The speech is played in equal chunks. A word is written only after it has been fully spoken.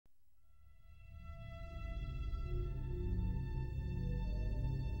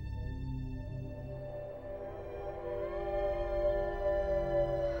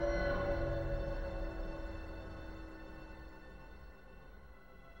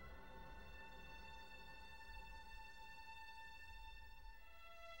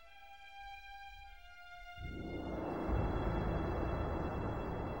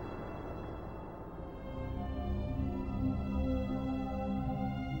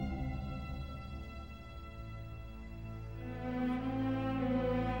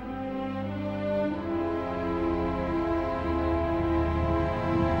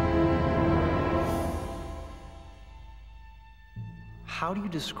How do you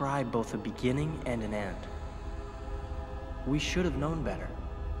describe both a beginning and an end? We should have known better,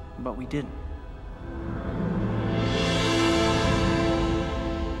 but we didn't.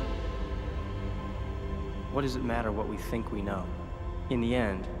 What does it matter what we think we know? In the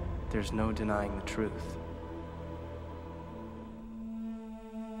end, there's no denying the truth.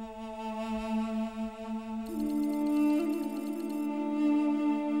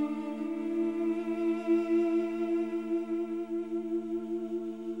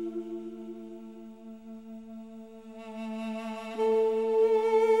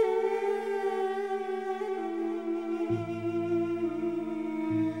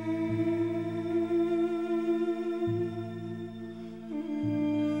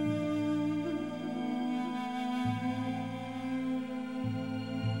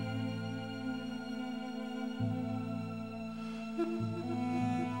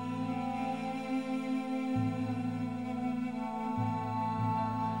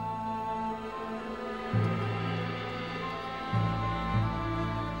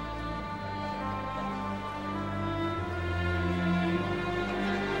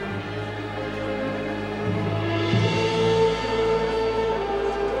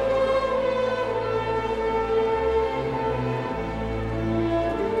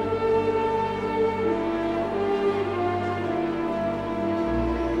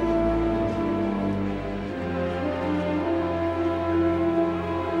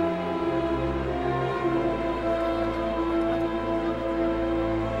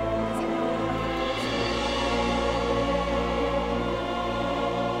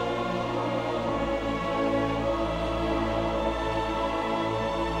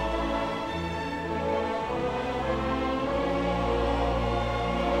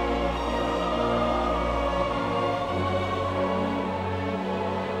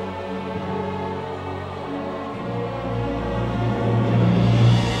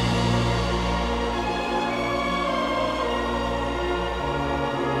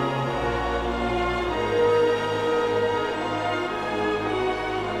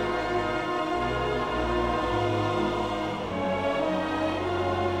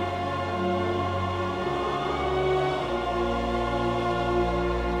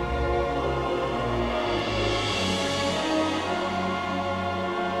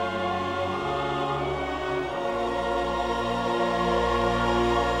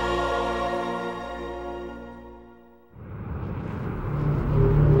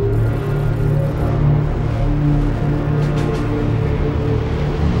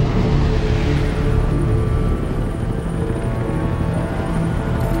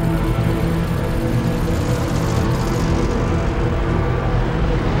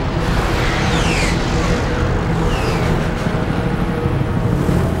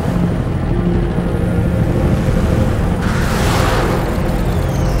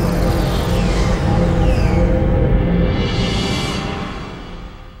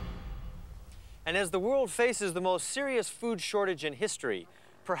 And as the world faces the most serious food shortage in history,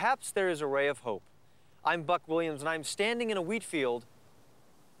 perhaps there is a ray of hope. I'm Buck Williams, and I'm standing in a wheat field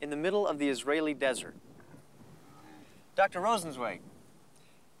in the middle of the Israeli desert. Dr. Rosenzweig,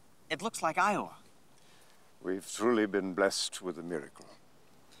 it looks like Iowa. We've truly been blessed with a miracle.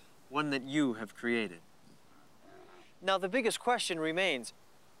 One that you have created. Now, the biggest question remains,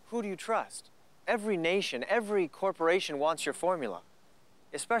 who do you trust? Every nation, every corporation wants your formula,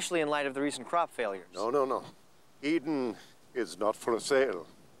 especially in light of the recent crop failures. No. Eden is not for sale.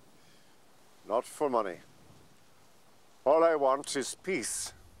 Not for money. All I want is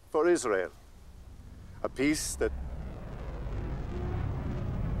peace for Israel. A peace that...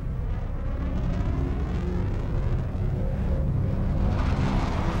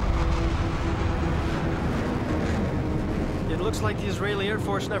 It looks like the Israeli Air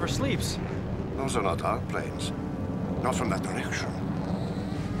Force never sleeps. Those are not our planes. Not from that direction.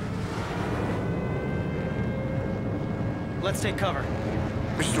 Let's take cover.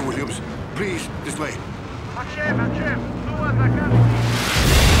 Mr. Williams, please, this way.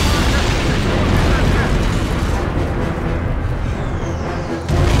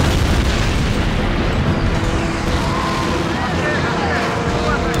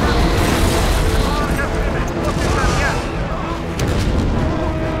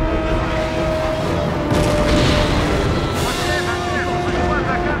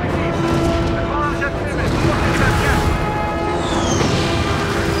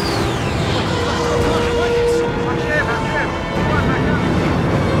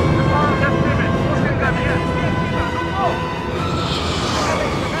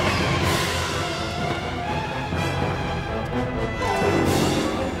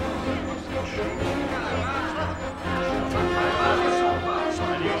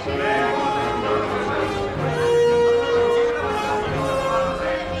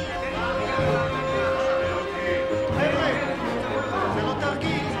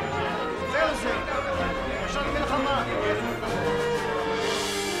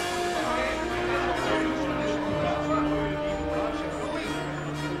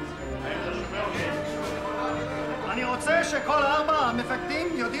 המפקדים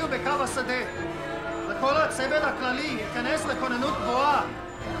יודיעו בקו השדה. לכל הצוות הכללי ייכנס לכוננות גבוהה.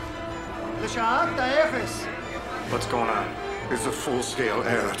 לשעת האפס. What's going on? It's a full-scale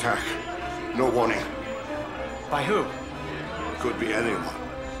air attack. No warning. By who? Could be anyone.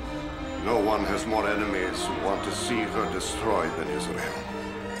 No one has more enemies who want to see her destroyed than Israel.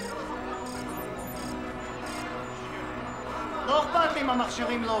 לא אכפת אם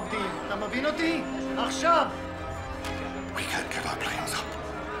המכשירים לא עובדים. אתה מבין אותי? עכשיו! We can't get our planes up.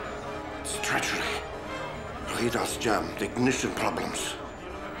 It's treachery. Radars jammed, ignition problems.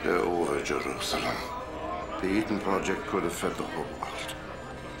 They're over Jerusalem. The Eden Project could have fed the whole world.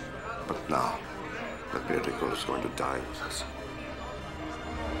 But now, the miracle is going to die with us.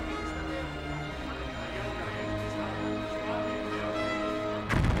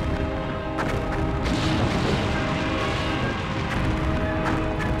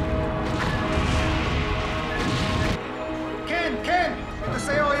 כן!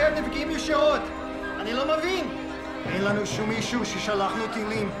 מטוסי האויב נפגעים ישירות. אני לא מבין. אין לנו שום אישור ששלחנו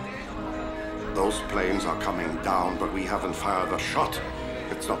טילים. Those planes are coming down, but we haven't fired a shot.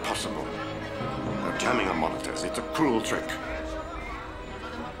 It's not possible. They're jamming on monitors. It's a cruel trick.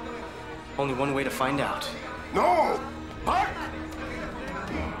 Only one way to find out. No! Back!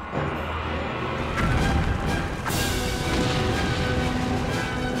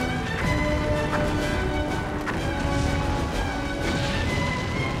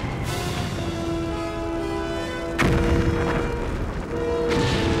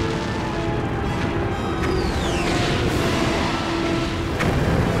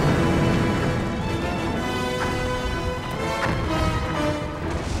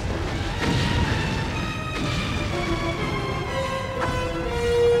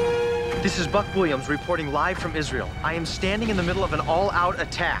 This is Buck Williams reporting live from Israel. I am standing in the middle of an all-out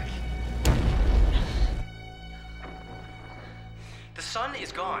attack. The sun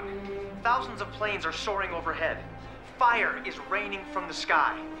is gone. Thousands of planes are soaring overhead. Fire is raining from the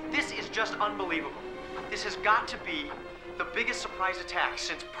sky. This is just unbelievable. This has got to be the biggest surprise attack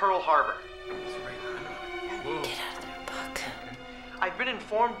since Pearl Harbor. Get out of there, Buck. I've been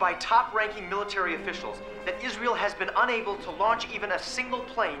informed by top-ranking military officials that Israel has been unable to launch even a single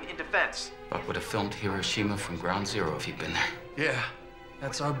plane in defense. Buck would have filmed Hiroshima from ground zero if he'd been there. Yeah,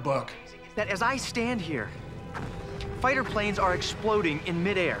 that's our Buck. That as I stand here, fighter planes are exploding in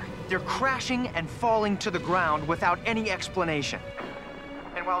midair. They're crashing and falling to the ground without any explanation.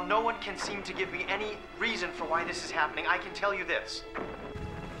 And while no one can seem to give me any reason for why this is happening, I can tell you this.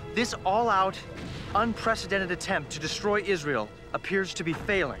 This all-out, unprecedented attempt to destroy Israel appears to be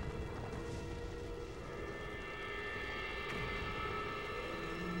failing.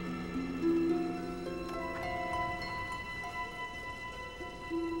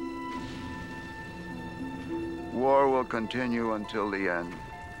 War will continue until the end.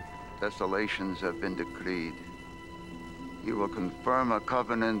 Desolations have been decreed. You will confirm a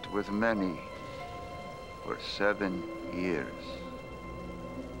covenant with many for 7 years.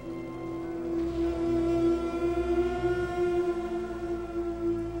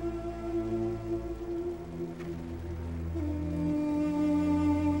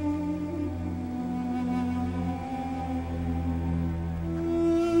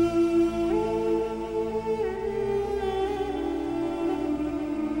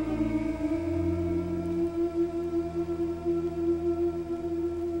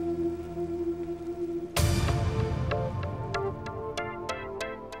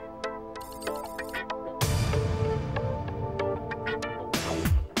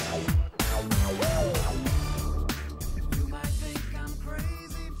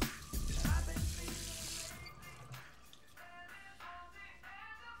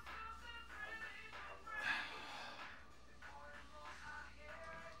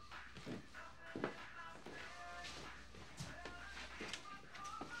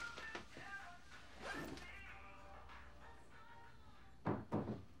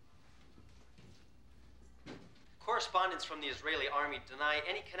 Correspondents from the Israeli army deny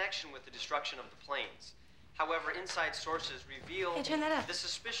any connection with the destruction of the planes. However, inside sources reveal Hey, turn that up. the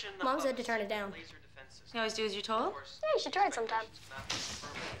suspicion Mom of said to turn it down. laser defense system. You always do as you're told? Of course, Yeah, you should try it sometime. it's not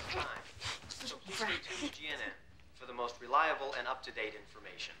confirmed at the time. So please stay tuned to GNN for the most reliable and up-to-date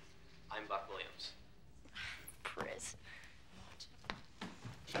information. I'm Buck Williams. Priz.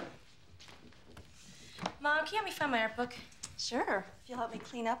 Mom, can you help me find my art book? Sure. If you'll help me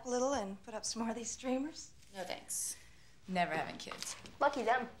clean up a little and put up some more of these streamers. No thanks. Never having kids. Lucky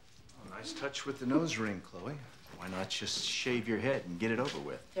them. Oh, nice touch with the nose ring, Chloe. Why not just shave your head and get it over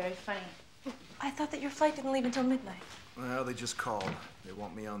with? Very funny. I thought that your flight didn't leave until midnight. Well, they just called. They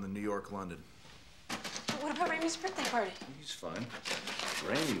want me on the New York-London. What about Ramey's birthday party? He's fine.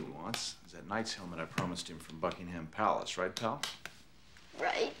 What Ramey wants is that knight's helmet I promised him from Buckingham Palace, right, pal?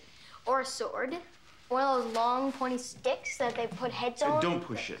 Right. Or a sword. One of those long, pointy sticks that they put heads on. Don't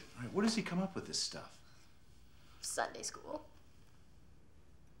push it. All right, where does he come up with this stuff? Sunday school.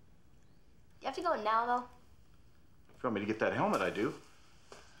 You have to go now, though? If you want me to get that helmet, I do.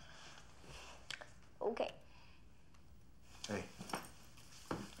 Okay. Hey.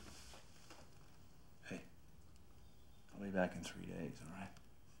 Hey. I'll be back in 3 days,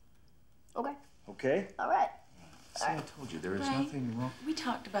 all right? Okay. Okay? All right. See, I told you, there is nothing wrong. We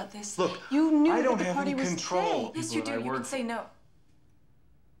talked about this. Look, you knew I don't that the have party any was control. today. Yes, you do. You can say no.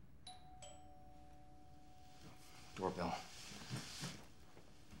 Doorbell.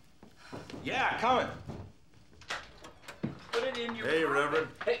 Yeah, coming. Put it in your Hey, pocket. Reverend.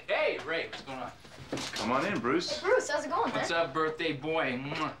 Hey, Ray, what's going on? Come on in, Bruce. Hey, Bruce, how's it going, What's man? up, birthday boy?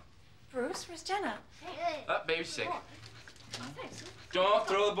 Mwah. Bruce, where's Jenna? Hey. Baby's sick. Oh, thanks. Don't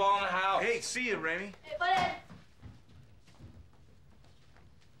throw the ball in the house. Hey, see you, Ramey. Hey, buddy.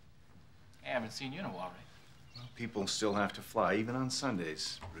 I haven't seen you in a while, Ray. Well, people still have to fly, even on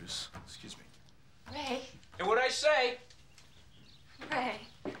Sundays, Bruce. Excuse me. Ray. And what'd I say? Ray.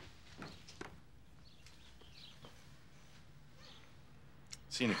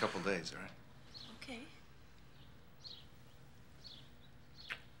 See you in a couple days, all right? Okay.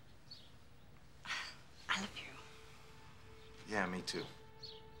 I love you. Yeah, me too.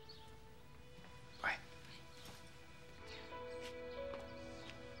 Bye.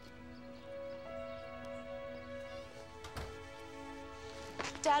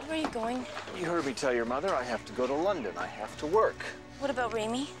 Dad, where are you going? You heard me tell your mother I have to go to London. I have to work. What about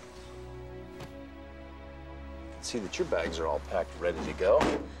Ramey? See that your bags are all packed, ready to go.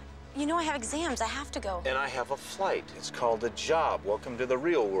 You know I have exams. I have to go. And I have a flight. It's called a job. Welcome to the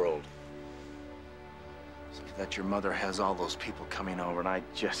real world. See that your mother has all those people coming over, and I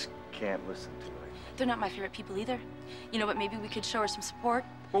just can't listen to it. They're not my favorite people either. You know, but maybe we could show her some support.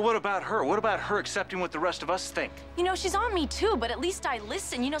 Well, what about her? What about her accepting what the rest of us think? You know, she's on me too, but at least I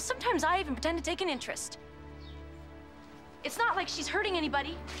listen. You know, sometimes I even pretend to take an interest. It's not like she's hurting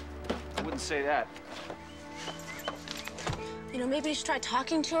anybody. I wouldn't say that. You know, maybe you should try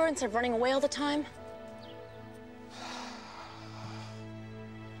talking to her instead of running away all the time.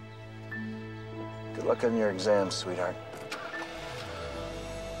 Good luck on your exams, sweetheart.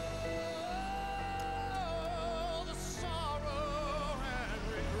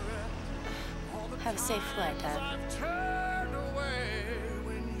 Have a safe flight, Dad.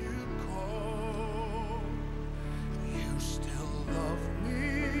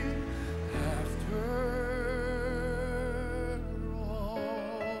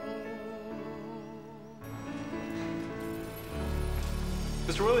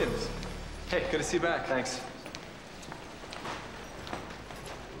 Mr. Williams. Hey, good to see you back. Thanks.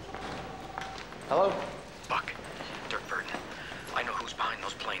 Hello? Buck, Dirk Burton. I know who's behind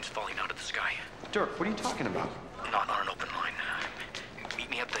those planes falling out of the sky. Dirk, what are you talking about? Not on an open line. Meet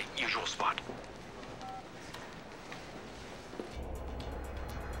me at the usual spot.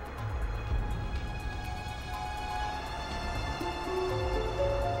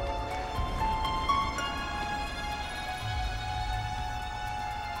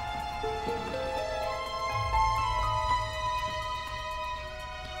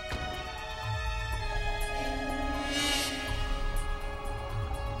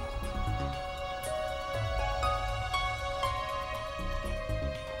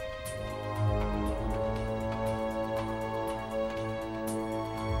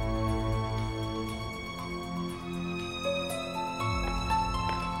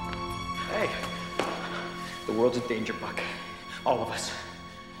 The world's in danger, Buck. All of us.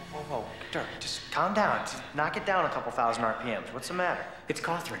 Whoa, Dirk, just calm down. Just knock it down a couple thousand RPMs. What's the matter? It's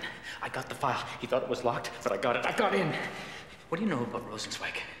Catherine. I got the file. He thought it was locked, but I got it. I got in. What do you know about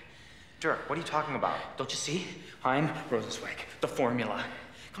Rosenzweig? Dirk, what are you talking about? Don't you see? I'm Rosenzweig. The formula.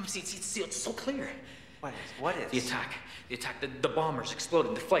 Come see, it's so clear. What is? The attack. The bombers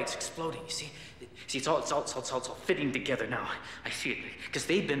exploding. The flights exploding. You see? It's all fitting together now. I see it because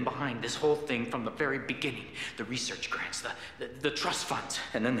they've been behind this whole thing from the very beginning. The research grants, the trust funds,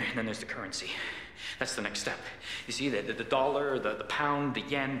 and then there's the currency. That's the next step. You see, the dollar, the pound, the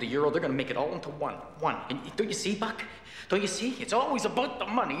yen, the euro. They're going to make it all into one. And don't you see, Buck? Don't you see? It's always about the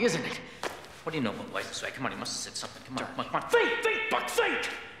money, isn't it? What do you know about Rosenzweig? Come on, he must have said something. Come on. Think, Buck, think!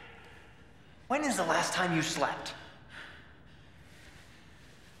 When is the last time you slept?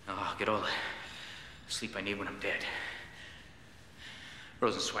 Oh, I'll get all the sleep I need when I'm dead.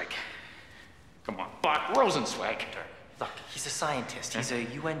 Rosenzweig. Come on, Buck, Rosenzweig. Look, he's a scientist. He's a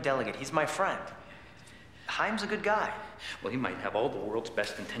UN delegate. He's my friend. Haim's a good guy. Well, he might have all the world's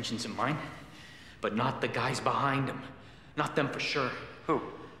best intentions in mind, but not the guys behind him. Not them for sure. Who?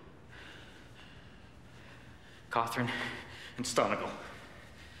 Catherine and Stonegal.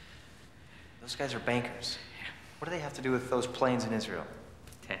 Those guys are bankers. What do they have to do with those planes in Israel?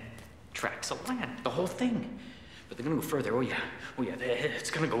 10 tracts of land, the whole thing. But they're gonna go further, oh yeah. Oh yeah, it's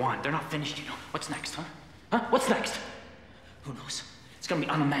gonna go on. They're not finished, you know. What's next, huh? Huh? What's next? Who knows? It's gonna be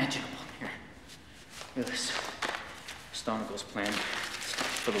unimaginable. Here, look at this. Stonegal's plan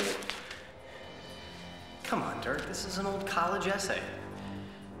for the world. Come on, Dirk, this is an old college essay.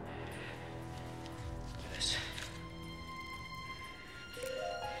 Look at this.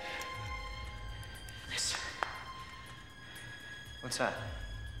 This. What's that?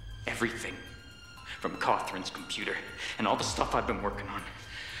 Everything. From Catherine's computer and all the stuff I've been working on.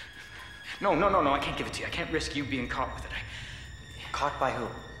 No, I can't give it to you. I can't risk you being caught with it. Caught by who?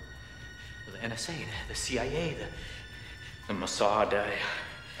 The NSA, the CIA, the Mossad.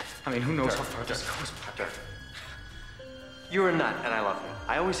 I mean, who knows how far this goes, Dirk. You're a nut, and I love you.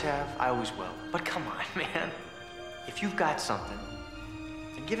 I always have, I always will. But come on, man. If you've got something,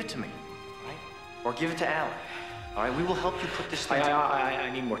 then give it to me, all right? Or give it to Alan. All right, we will help you put this thing together. I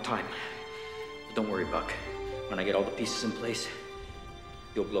need more time. But don't worry, Buck. When I get all the pieces in place,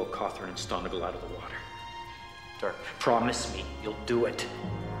 you'll blow Catherine and Stonegal out of the water. Dirk. Promise me you'll do it.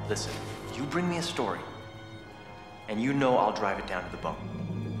 Listen, you bring me a story, and you know I'll drive it down to the bone.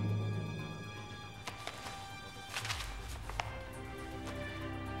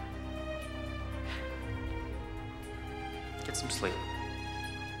 Get some sleep.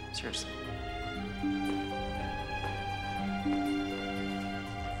 Seriously.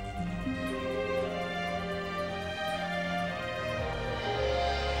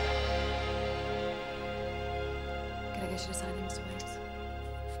 Can I get you to sign in, Mr. Williams?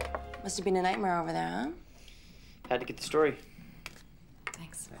 Must have been a nightmare over there, huh? Had to get the story.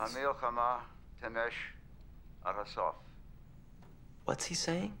 Thanks. המלחמה תמש עד הסוף. What's he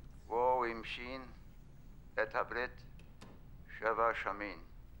saying? והוא המשיך את הברית 7 שנים.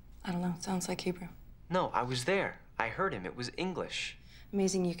 I don't know. Sounds like Hebrew. No, I was there. I heard him. It was English.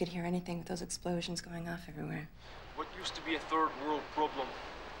 Amazing you could hear anything with those explosions going off everywhere. What used to be a third world problem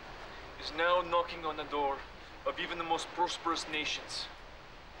is now knocking on the door of even the most prosperous nations.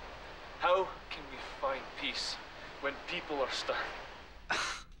 How can we find peace when people are starving?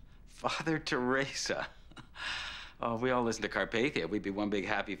 Father Teresa. Oh, if we all listen to Carpathia, we'd be one big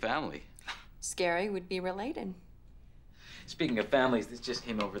happy family. Scary would be related. Speaking of families, this just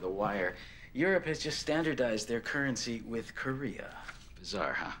came over the wire. Europe has just standardized their currency with Korea.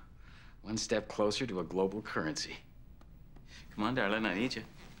 Bizarre, huh? One step closer to a global currency. Come on, darling, I need you.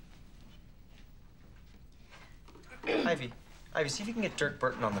 Ivy, see if you can get Dirk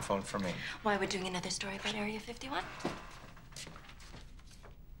Burton on the phone for me. Why, we're doing another story about Area 51?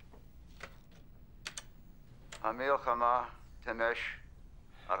 המלחמה תמש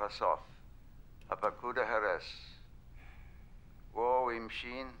עד הסוף. הפקוד ההרס. והוא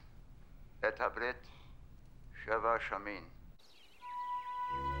המשיך את הברית 7 שנים.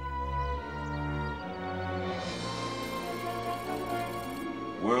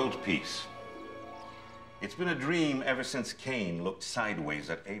 World peace. It's been a dream ever since Cain looked sideways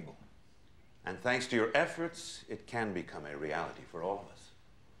at Abel. And thanks to your efforts, it can become a reality for all of us.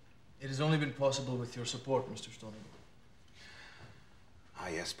 It has only been possible with your support, Mr. Stonegal. Ah,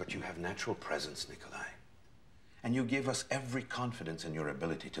 yes, but you have natural presence, Nikolai. And you give us every confidence in your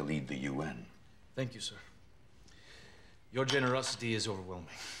ability to lead the UN. Thank you, sir. Your generosity is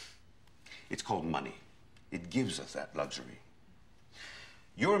overwhelming. It's called money. It gives us that luxury.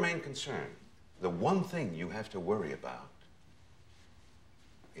 Your main concern, the one thing you have to worry about,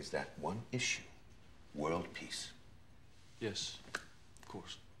 is that one issue, world peace. Yes, of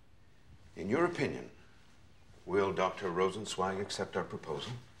course. In your opinion, will Dr. Rosenzweig accept our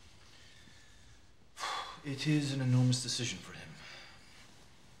proposal? It is an enormous decision for him.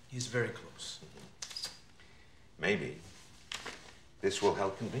 He's very close. Maybe this will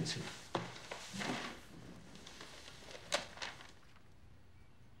help convince him.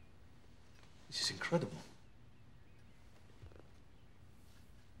 This is incredible.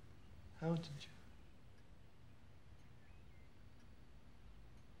 How did you?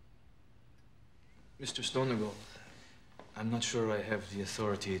 Mr. Stonegal, I'm not sure I have the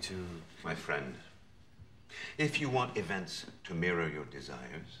authority to... My friend, if you want events to mirror your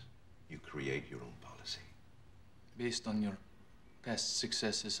desires, you create your own policy. Based on your past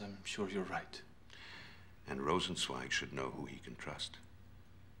successes, I'm sure you're right. And Rosenzweig should know who he can trust.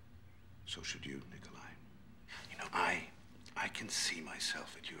 So should you, Nikolai. You know, I can see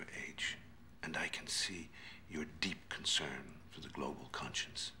myself at your age And I can see your deep concern for the global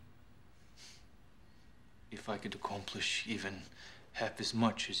conscience. If I could accomplish even half as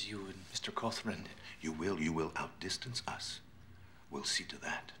much as you and Mr. Cothran did. You will outdistance us. We'll see to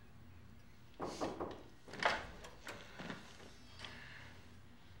that.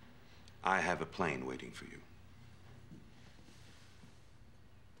 I have a plane waiting for you.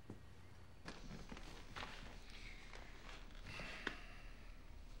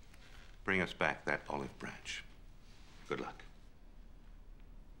 Bring us back that olive branch. Good luck.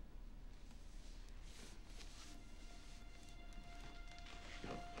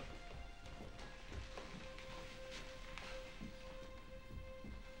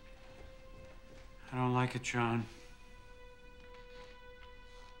 I don't like it, John.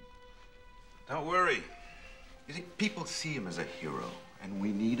 Don't worry. You see, people see him as a hero, and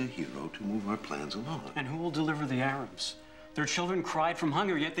we need a hero to move our plans along. And who will deliver the Arabs? Their children cried from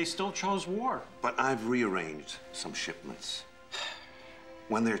hunger, yet they still chose war. But I've rearranged some shipments.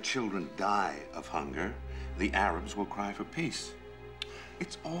 When their children die of hunger, the Arabs will cry for peace.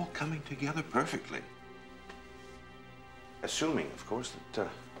 It's all coming together perfectly. Assuming, of course, that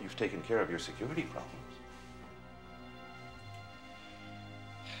you've taken care of your security problems.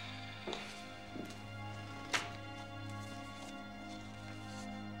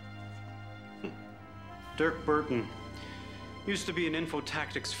 Dirk Burton used to be an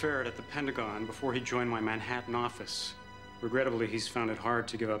info-tactics ferret at the Pentagon before he joined my Manhattan office. Regrettably, he's found it hard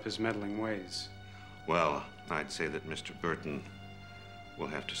to give up his meddling ways. Well, I'd say that Mr. Burton will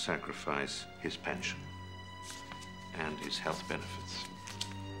have to sacrifice his pension and his health benefits.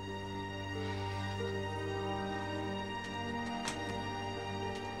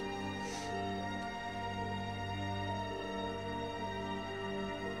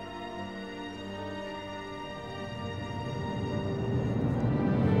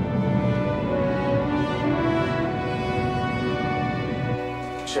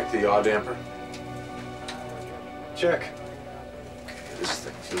 Check the yaw damper. Check. Okay, this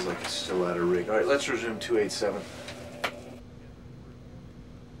thing feels like it's still out of rig. All right, let's resume 287.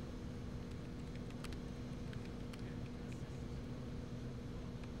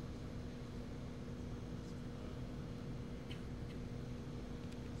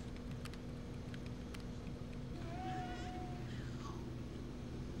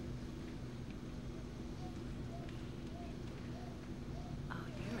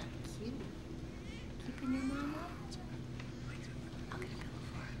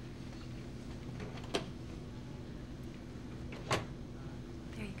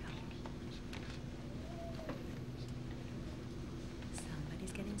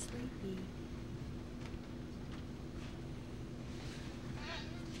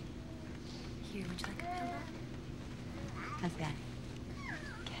 Here, would you like a pillow? How's that?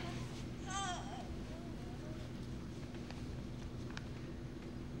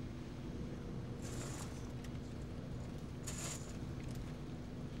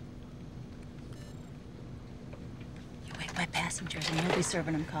 You wake my passengers and you'll be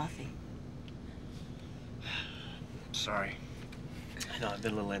serving them coffee. Sorry. I know, I've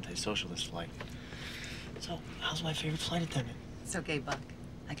been a little antisocial this flight. So, how's my favorite flight attendant? It's okay, Buck.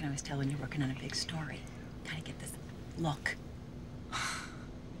 I can always tell when you're working on a big story. Gotta get this look.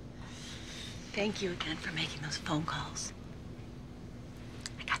 Thank you again for making those phone calls.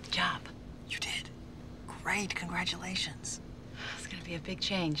 I got the job. You did? Great, congratulations. It's gonna be a big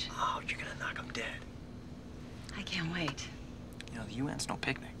change. Oh, you're gonna knock them dead. I can't wait. You know, the UN's no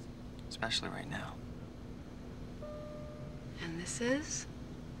picnic, especially right now. And this is?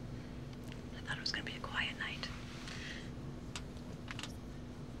 I thought it was gonna be a quiet night.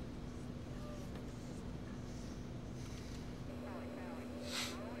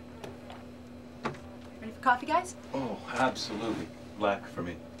 Ready for coffee, guys? Oh, absolutely. Black for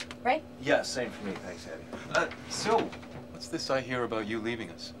me. Right? Yeah, same for me. Thanks, Abby. So, what's this I hear about you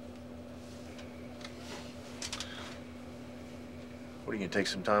leaving us? What, are you gonna take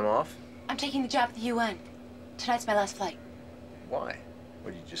some time off? I'm taking the job at the UN. Tonight's my last flight. Why?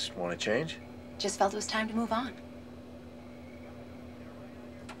 What, do you just want to change? Just felt it was time to move on.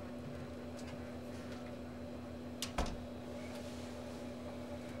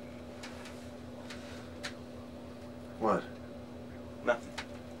 What? Nothing.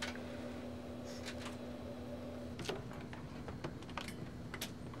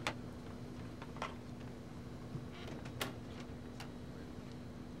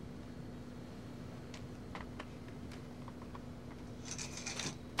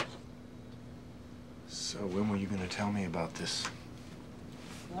 So when were you going to tell me about this?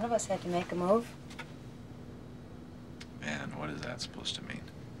 One of us had to make a move. Man, what is that supposed to mean?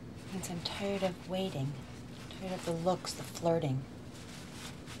 Means I'm tired of waiting. Tired of the looks, the flirting.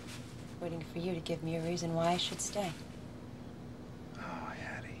 Waiting for you to give me a reason why I should stay. Oh,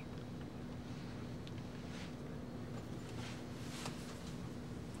 Hattie.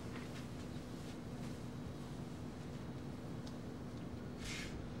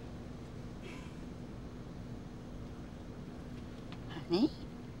 Honey?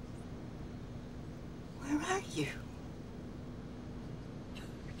 Where are you?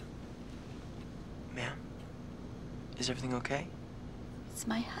 Ma'am, is everything okay? It's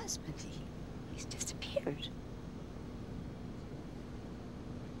my husband. He's disappeared.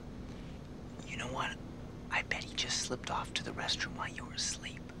 You know what? I bet he just slipped off to the restroom while you were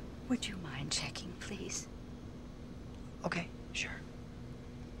asleep. Would you mind checking, please? Okay, sure.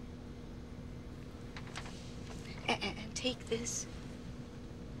 And take this.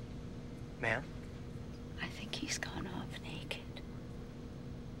 Ma'am? I think he's gone off naked.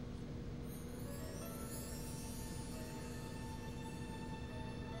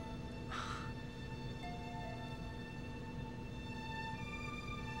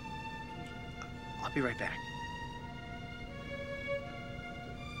 I'll be right back.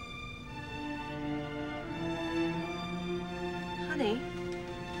 Honey,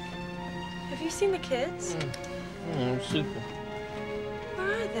 have you seen the kids? Super.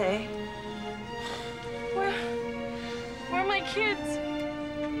 Where are they? Where are my kids?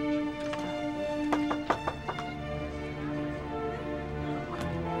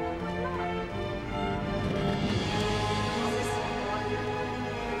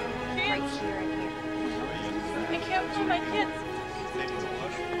 I can't find my kids.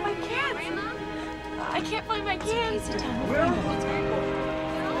 My kids! I can't find my kids. Where are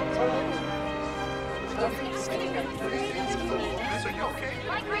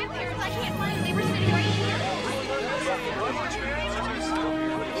My grandparents, I can't find them. They were sitting right here.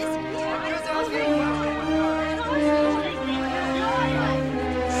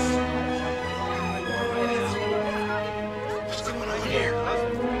 What's going on here?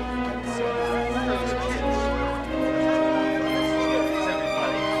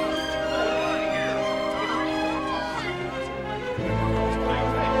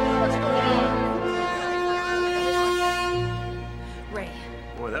 Ray.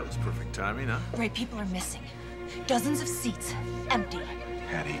 Boy, that was perfect timing, huh? Ray, people are missing. Dozens of seats, empty.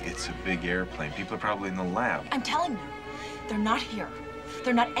 Hattie, it's a big airplane. People are probably in the lab. I'm telling you, they're not here.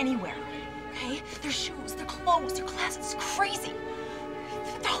 They're not anywhere. Okay? Their shoes, their clothes, their closets. It's crazy.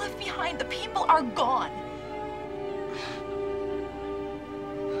 They're all left behind. The people are gone.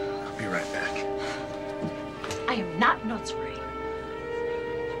 I'll be right back. I am not nuts, Ray.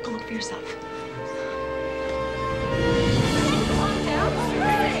 Go look for yourself.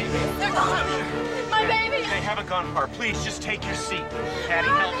 They're gone. My baby. They haven't gone far. Please, just take your seat. Hattie,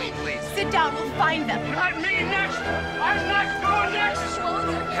 help me, please. Sit down. We'll find them. Not me next. I'm not going next.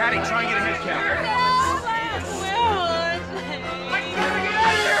 Hattie, try and get a head count. I gotta get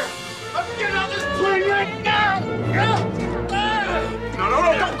out of here. I'm getting out of this plane right now. No,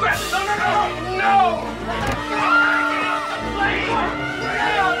 don't grab it. No. Get off the plane.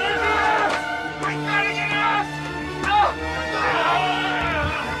 I gotta get off.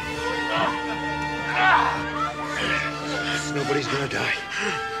 Nobody's gonna die.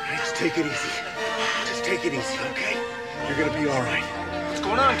 Just take it easy. Just take it easy, okay? You're gonna be all right. What's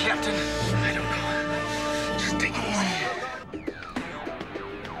going on, Captain? I don't know. Just take it easy.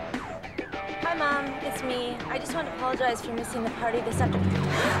 Hi, Mom. It's me. I just want to apologize for missing the party this afternoon.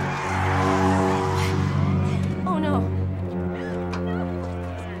 Oh, no.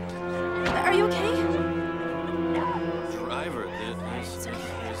 Are you okay? Driver,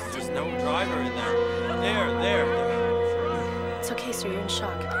 there's no driver in there. There. It's okay, sir. You're in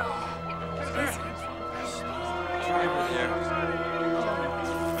shock. Please. Driver there.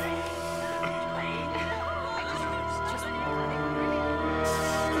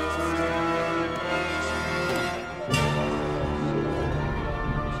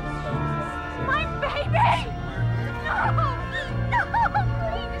 My baby! No!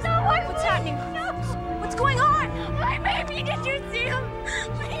 Please, no one! What's happening? No! What's going on? My baby, did you see him?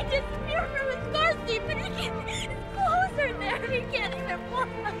 He disappeared from his car seat, but his clothes are there. He can't even walk.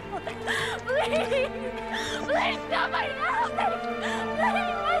 Please! Please, somebody help me!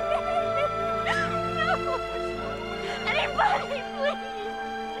 Please, my baby! No! Anybody, please!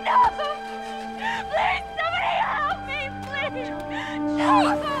 No! Please, somebody help me, please! No!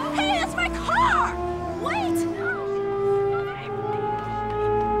 Hey, that's my car! Wait!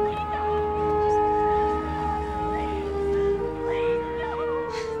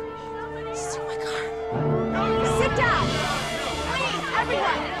 Sit down! Please,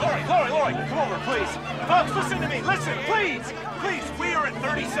 everyone! Lori, come over, please. Folks, listen to me. Listen, please. Please, we are at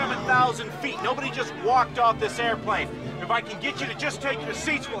 37,000 feet. Nobody just walked off this airplane. If I can get you to just take your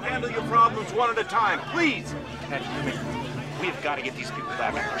seats, we'll handle your problems one at a time. Please. Head, come here. We've got to get these people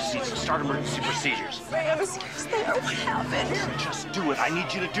back in their seats. Start emergency procedures. Ray, I'm serious there. What happened? Just do it. I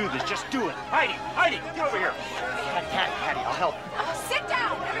need you to do this. Just do it. Heidi, get over here. Hattie, I'll help. Sit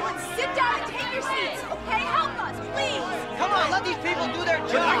down! Everyone sit down and take your seats, okay? Help us, please! Come on, let these people do their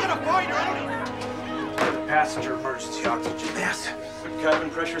job. I gotta find her. Passenger emergency oxygen mask. But cabin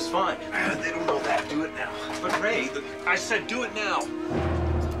pressure's fine. They don't know that. Do it now. But Ray, I said do it now.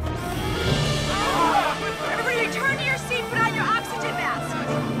 Everybody return to your seat, put on your oxygen mask!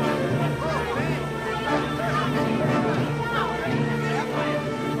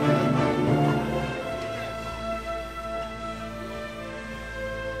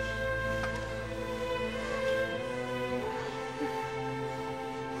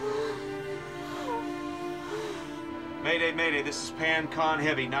 Mayday, this is Pan Con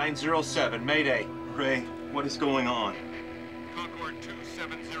Heavy, 907, Mayday. Ray, what is going on? Concord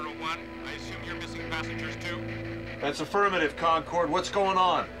 2701, I assume you're missing passengers too? That's affirmative, Concord. What's going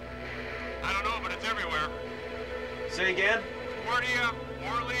on? I don't know, but it's everywhere. Say again? LaGuardia,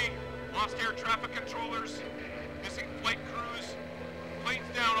 Morley, lost air traffic controllers, missing flight crews, planes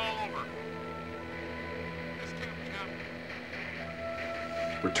down all over. This can't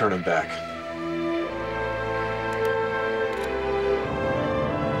be. We're turning back.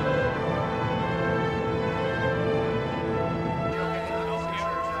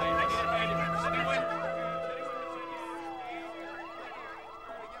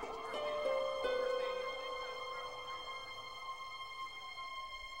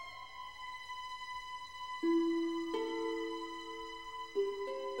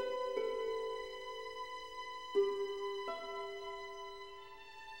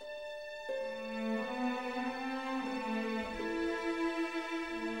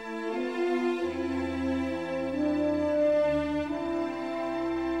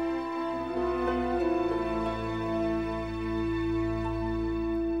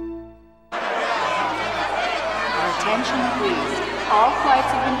 Attention please. All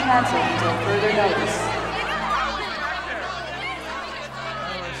flights have been cancelled until further notice.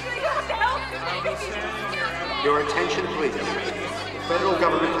 Your attention please. The federal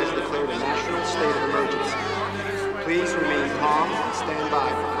government has declared a national state of emergency. Please remain calm and stand by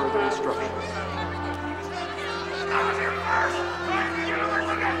for further instructions.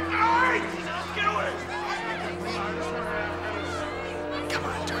 Come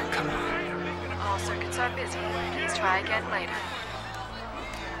on, Dirk, come on. All circuits are busy. Please try again later.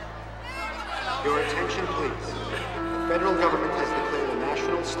 Your attention please. The federal government has declared a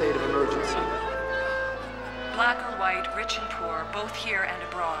national state of emergency. Black or white, rich and poor, both here and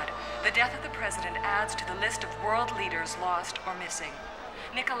abroad. The death of the president adds to the list of world leaders lost or missing.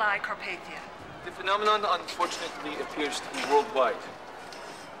 Nikolai Carpathian. The phenomenon, unfortunately, appears to be worldwide.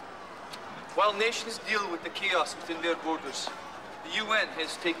 While nations deal with the chaos within their borders, the UN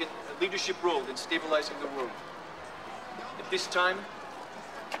has taken a leadership role in stabilizing the world. At this time,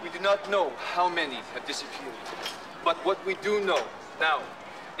 we do not know how many have disappeared. But what we do know now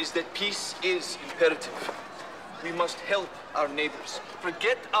is that peace is imperative. We must help our neighbors.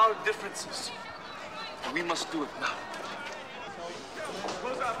 Forget our differences. And we must do it now.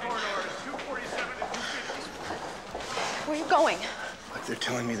 Close out corridors 247 to 250. Where are you going? Like they're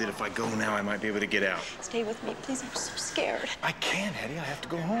telling me that if I go now, I might be able to get out. Stay with me, please. I'm so scared. I can't, Hetty. I have to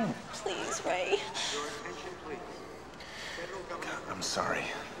go home. Please, Ray. God, I'm sorry.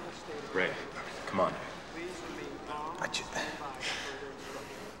 Ray, come on.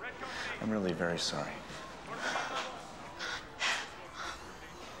 I'm really very sorry.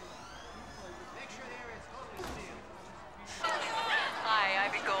 Hi,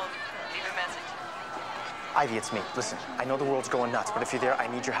 Ivy Gold. Leave a message. Ivy, it's me. Listen, I know the world's going nuts, but if you're there, I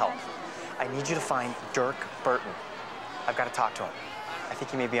need your help. I need you to find Dirk Burton. I've got to talk to him. I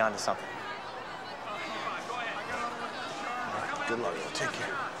think he may be onto something. All right, good luck. Take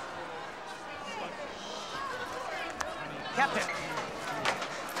care. Captain!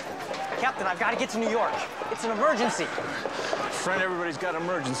 Captain, I've got to get to New York. It's an emergency. Friend, everybody's got an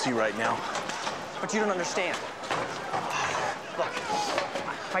emergency right now. But you don't understand. Look,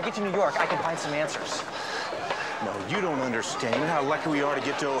 if I get to New York, I can find some answers. No, you don't understand. You know how lucky we are to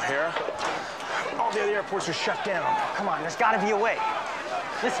get to O'Hare? All the other airports are shut down. Come on, there's got to be a way.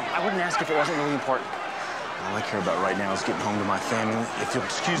 Listen, I wouldn't ask if it wasn't really important. All I care about right now is getting home to my family. If you'll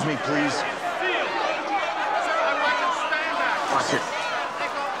excuse me, please. Watch it.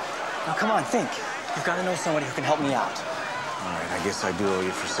 Now, come on, think. You've got to know somebody who can help me out. All right, I guess I do owe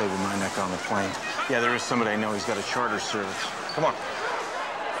you for saving my neck on the plane. Yeah, there is somebody I know. He's got a charter service. Come on.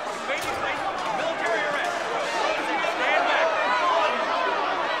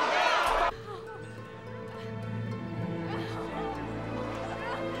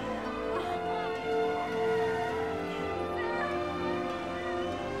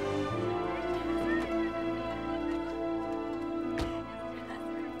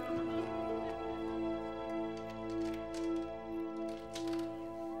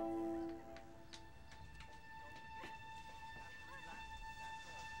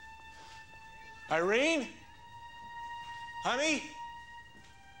 Irene? Honey?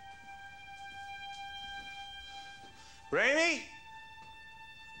 Raimi?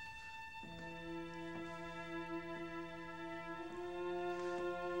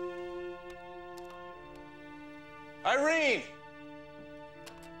 Irene!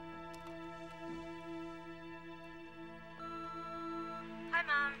 Hi,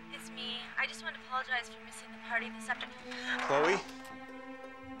 Mom. It's me. I just want to apologize for missing the party this afternoon. Chloe?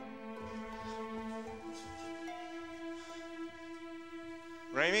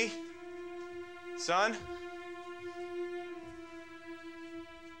 Raimi? Son?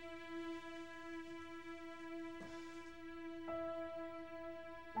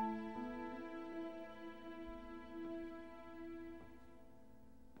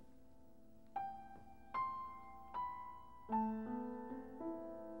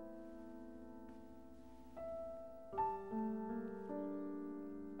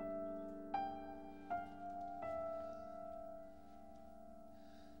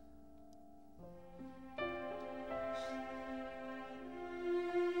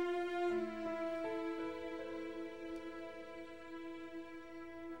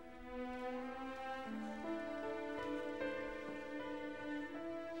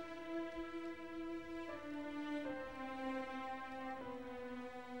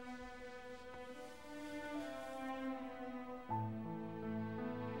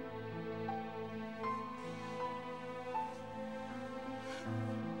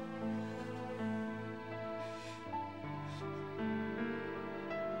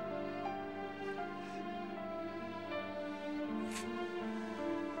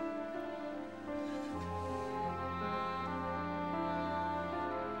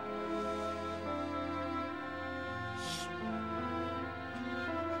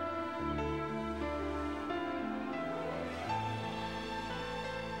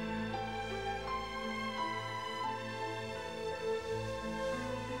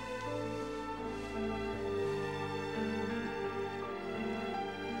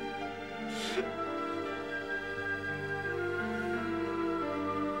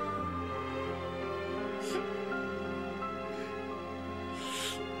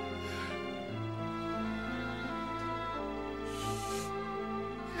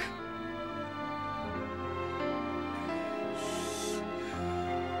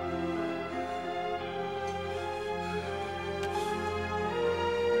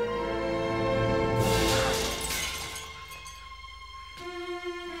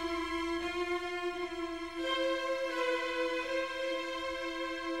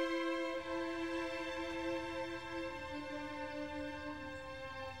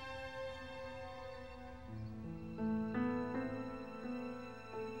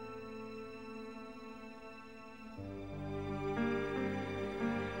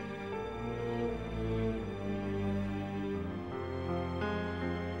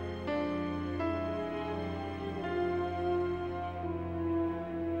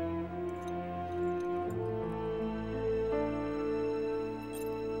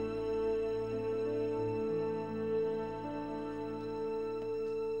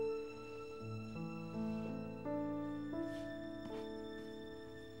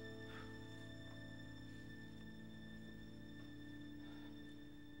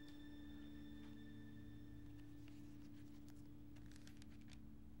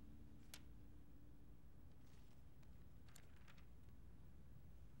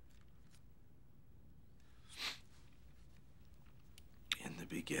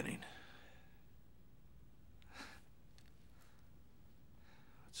 Beginning.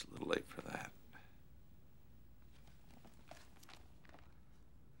 It's a little late for that.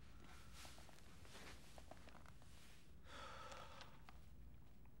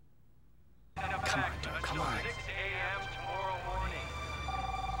 Come on, Doug, come on. 6 a.m. tomorrow morning.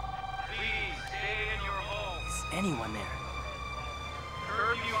 Please stay in your homes. Is anyone there?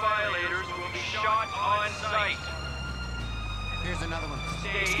 Curfew violators will be shot on sight. Here's another one.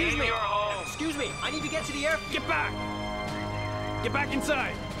 Stay in your home. Excuse me. I need to get to the air. Get back. Get back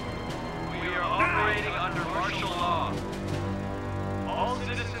inside. We are operating under martial law. All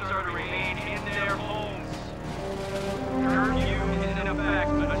citizens are to remain in their homes. Curfew is in effect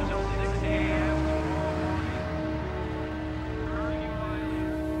until 6 a.m.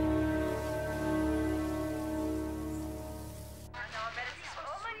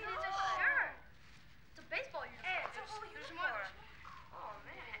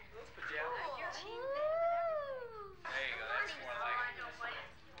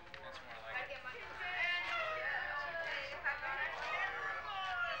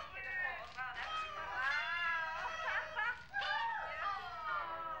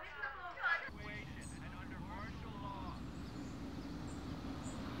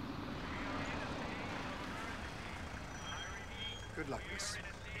 Good luck, miss.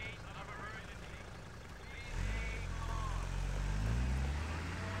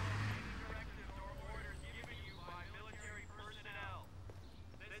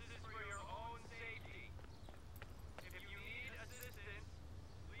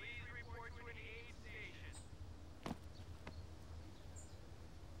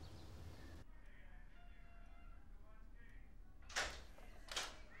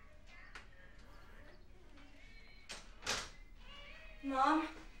 Mom?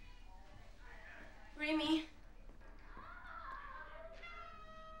 Remy?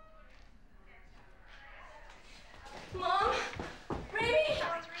 Mom? Remy?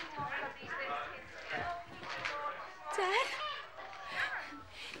 Dad?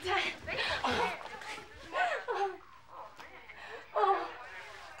 Dad? Oh. Oh.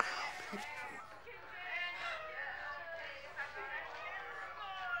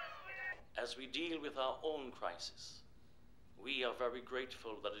 As we deal with our own crisis, we are very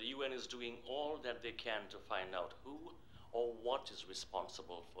grateful that the UN is doing all that they can to find out who or what is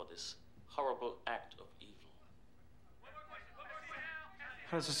responsible for this horrible act of evil.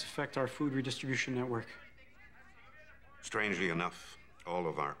 How does this affect our food redistribution network? Strangely enough, all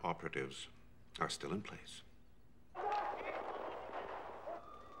of our operatives are still in place.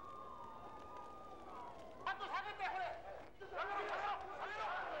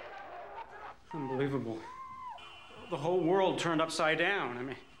 Unbelievable. The whole world turned upside down. I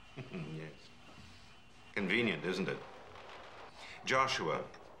mean... Yes. Convenient, isn't it? Joshua,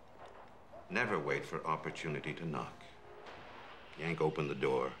 never wait for opportunity to knock. Yank open the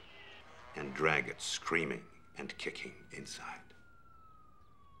door and drag it screaming and kicking inside.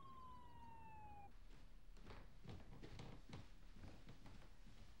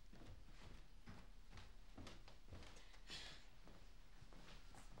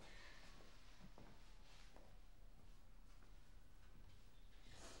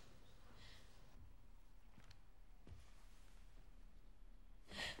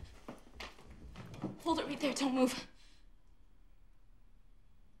 Hold it right there. Don't move.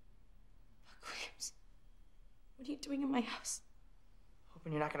 Buck Williams, what are you doing in my house?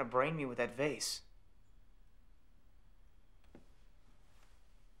 Hoping you're not gonna brain me with that vase.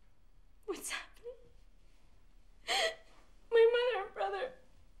 What's happening? My mother and brother.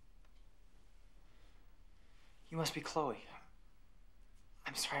 You must be Chloe.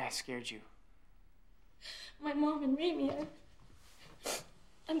 I'm sorry I scared you. My mom and Remy.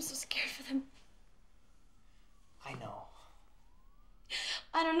 I'm so scared for them. I know.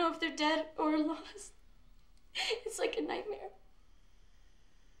 I don't know if they're dead or lost. It's like a nightmare.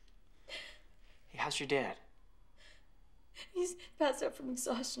 Hey, how's your dad? He's passed out from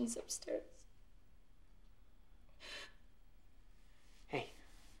exhaustion. He's upstairs. Hey,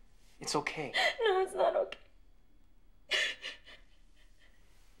 it's okay. No, it's not okay.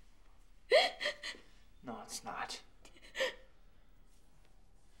 No, it's not.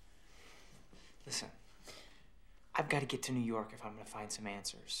 Listen, I've got to get to New York if I'm going to find some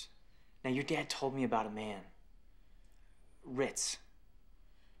answers. Now, your dad told me about a man. Ritz.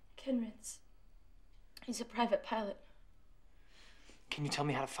 Ken Ritz. He's a private pilot. Can you tell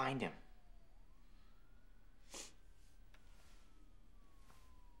me how to find him?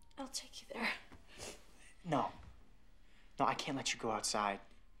 I'll take you there. No. No, I can't let you go outside.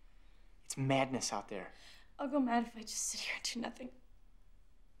 It's madness out there. I'll go mad if I just sit here and do nothing.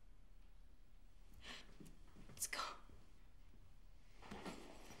 Let's go.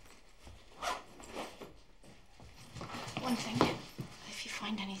 One thing. If you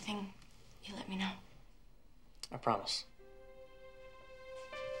find anything, you let me know. I promise.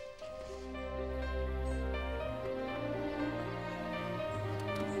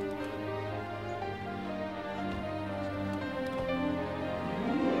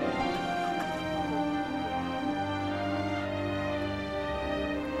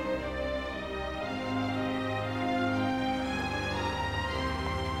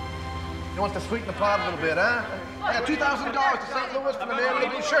 He wants to sweeten the pot a little bit, huh? I got $2,000 to St. Louis for the man with the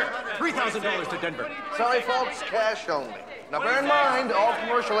blue shirt. $3,000 to Denver. Sorry, folks, cash only. Now, bear in mind, all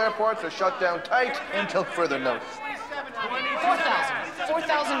commercial airports are shut down tight until further notice. 4,000.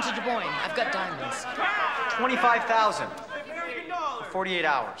 4,000 to Des Moines. I've got diamonds. 25,000 for 48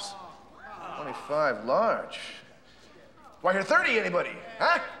 hours. 25 large. Why, here 30, anybody?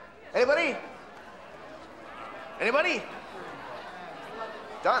 Huh? Anybody? Anybody?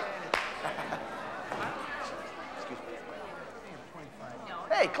 Done. Excuse me.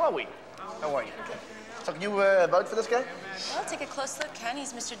 Hey, Chloe. How are you? So can you vouch for this guy? Well, take a close look, Ken.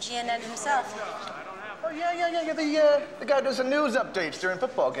 He's Mr. GNN himself. Oh, yeah. You're the guy who does the news updates during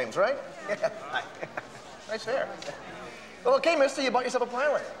football games, right? Yeah. Nice hair. Well, okay, mister, you bought yourself a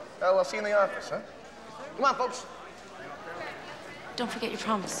pilot. I'll see you in the office, huh? Come on, folks. Don't forget your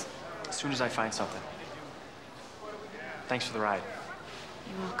promise. As soon as I find something. Thanks for the ride.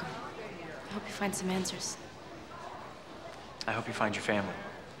 You're welcome. I hope you find some answers. I hope you find your family.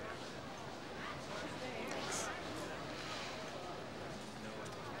 Thanks.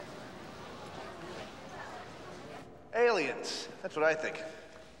 Aliens. That's what I think.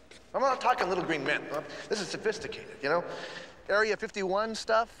 I'm not talking little green men. This is sophisticated, you know? Area 51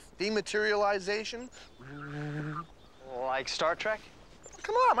 stuff, dematerialization. Like Star Trek?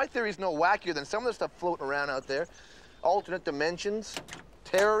 Come on, my theory's no wackier than some of the stuff floating around out there. Alternate dimensions,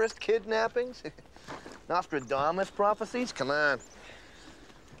 terrorist kidnappings, Nostradamus prophecies. Come on.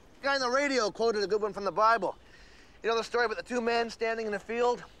 The guy on the radio quoted a good one from the Bible. You know the story about the two men standing in a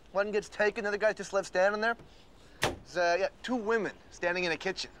field? One gets taken, the other guy just left standing there. There's, two women standing in a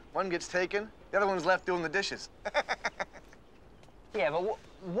kitchen. One gets taken, the other one's left doing the dishes. Yeah, but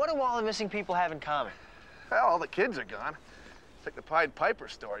what do all the missing people have in common? Well, all the kids are gone. It's like the Pied Piper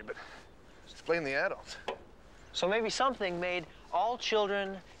story, but explain the adults. So maybe something made all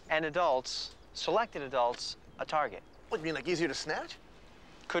children and adults, selected adults, a target. What, you mean like easier to snatch?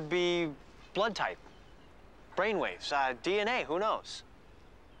 Could be blood type, brainwaves, DNA, who knows?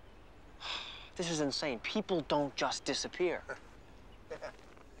 This is insane. People don't just disappear.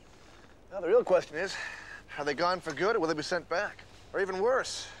 Well, the real question is, are they gone for good or will they be sent back? Or even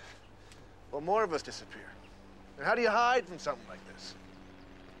worse, will more of us disappear? And how do you hide from something like this?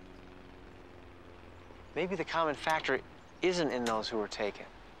 Maybe the common factor isn't in those who were taken.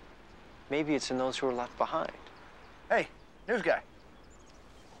 Maybe it's in those who are left behind. Hey, news guy.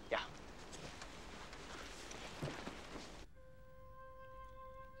 Yeah.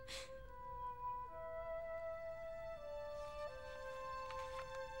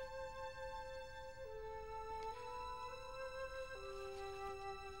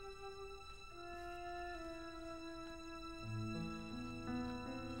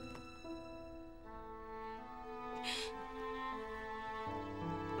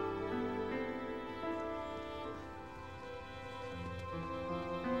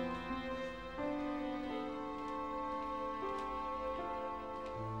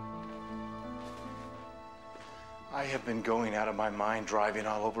 I have been going out of my mind, driving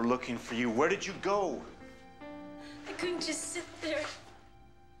all over, looking for you. Where did you go? I couldn't just sit there.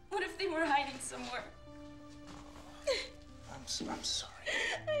 What if they were hiding somewhere? I'm sorry.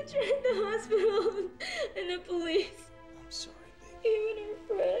 I tried the hospital and the police. I'm sorry, baby. Even our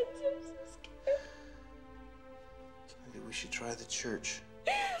friends. I'm so scared. Maybe we should try the church.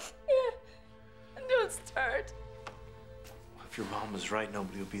 Yeah. Don't start. Well, if your mom was right,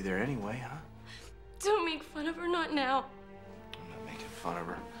 nobody will be there anyway, huh? Don't make fun of her, not now. I'm not making fun of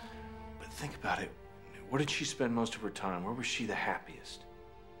her. But think about it. Where did she spend most of her time? Where was she the happiest?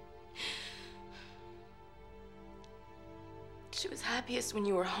 She was happiest when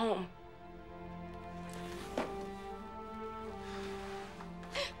you were home.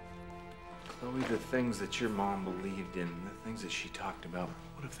 Chloe, the things that your mom believed in, the things that she talked about,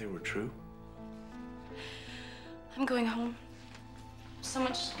 what if they were true? I'm going home.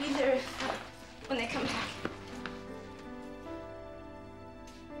 Someone should be there when they come back.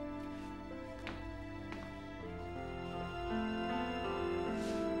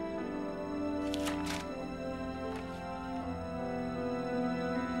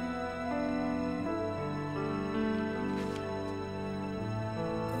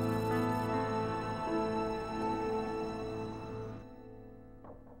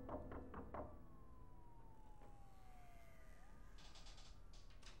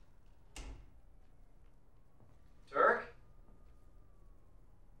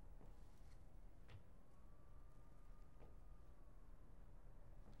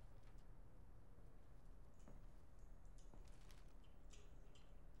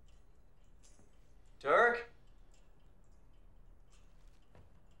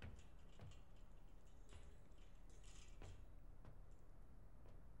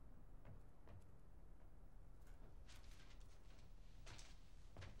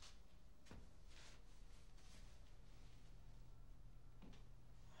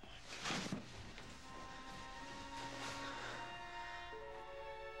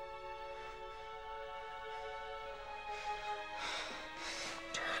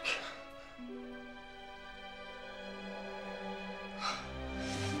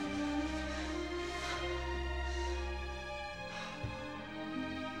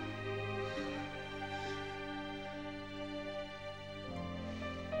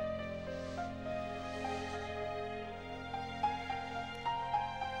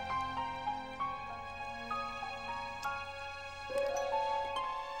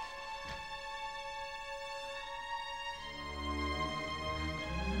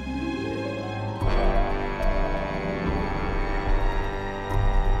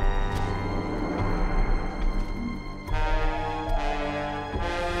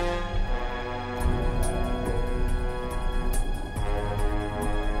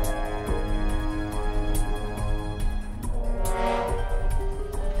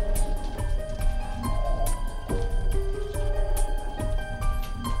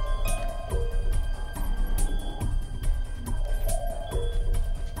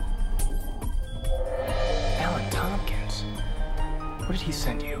 he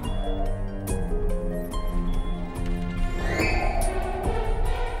send you?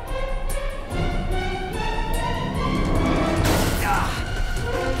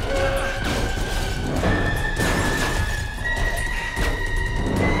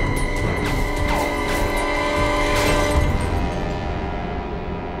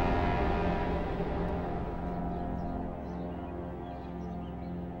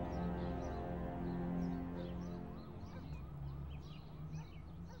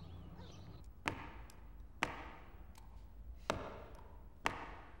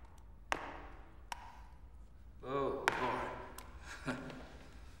 Oh, Lord.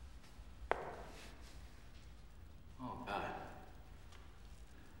 Oh, God.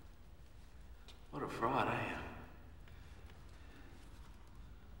 What a fraud I am.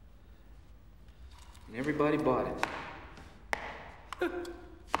 And everybody bought it.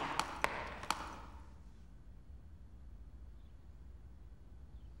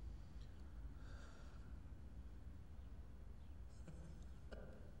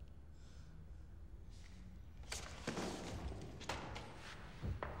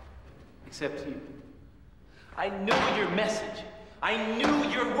 Except you. I knew your message. I knew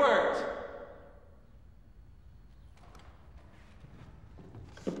your words.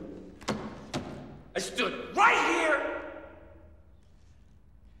 I stood right here.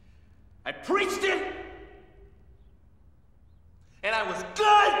 I preached it. And I was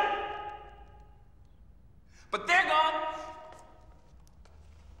good. But they're gone.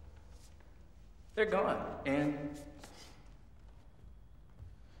 They're gone. And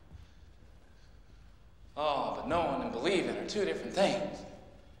Oh, but knowing and believing are two different things.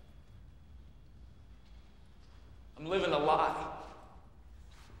 I'm living a lie.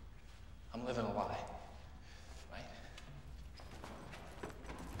 I'm living a lie. Right?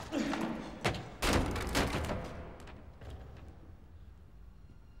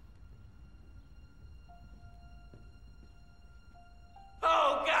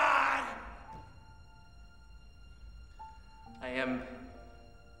 Oh, God! I am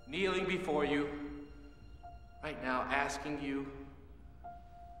kneeling before you right now, asking you,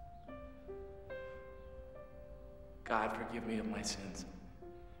 God, forgive me of my sins.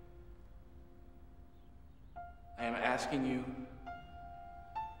 I am asking you,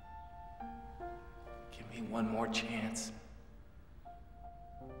 give me one more chance.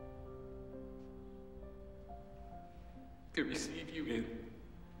 To receive you in.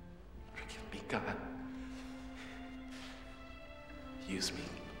 Forgive me, God. Use me.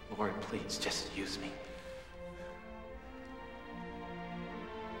 Lord, please, just use me.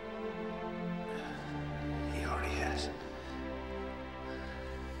 He already has.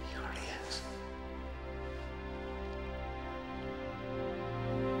 He already has.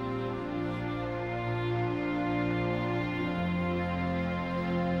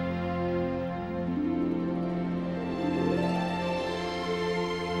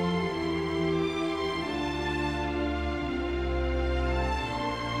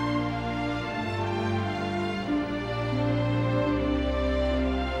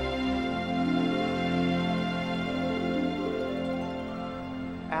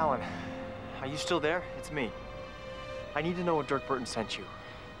 Alan, are you still there? It's me. I need to know what Dirk Burton sent you.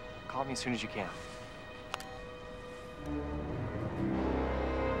 Call me as soon as you can.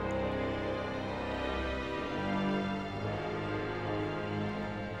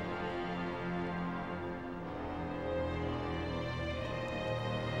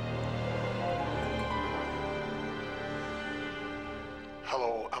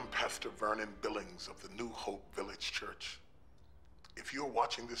 Hello, I'm Pastor Vernon Billings of the New Hope Village Church. If you're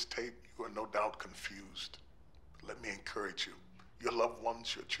watching this tape, you are no doubt confused. Let me encourage you. Your loved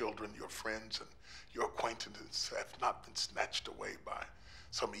ones, your children, your friends, and your acquaintances have not been snatched away by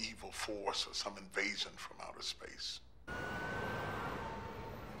some evil force or some invasion from outer space.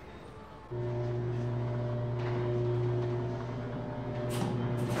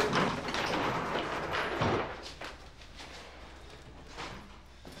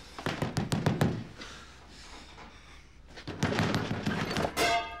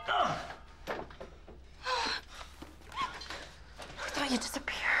 You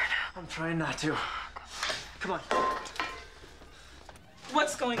disappeared. I'm trying not to. Come on.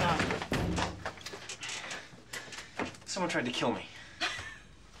 What's going on? Someone tried to kill me.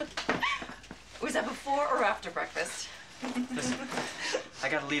 Was that before or after breakfast? Listen, I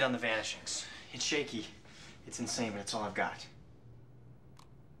got a lead on the vanishings. It's shaky. It's insane, but it's all I've got.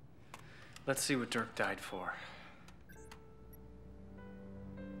 Let's see what Dirk died for.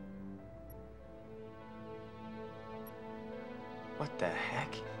 What the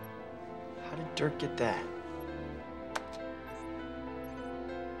heck? How did Dirk get that?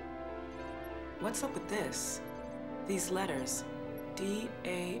 What's up with this? These letters.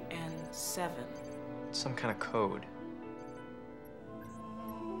 DAN7. Some kind of code.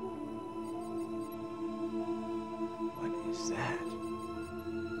 What is that?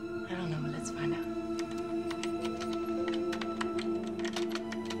 I don't know, but let's find out.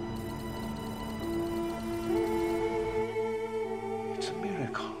 It's a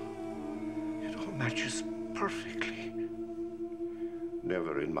miracle. It all matches perfectly.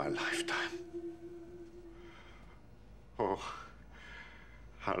 Never in my lifetime. Oh,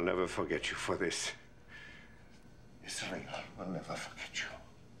 I'll never forget you for this. Israel will never forget you.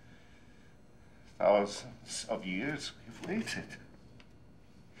 Thousands of years we've waited.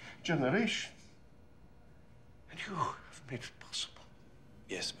 Generations. And you have made it possible.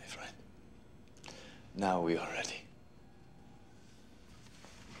 Yes, my friend. Now we are ready.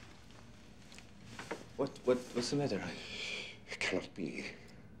 What's the matter? It cannot be.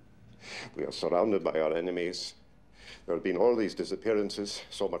 We are surrounded by our enemies. There have been all these disappearances,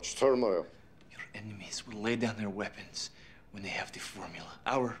 so much turmoil. Your enemies will lay down their weapons when they have the formula,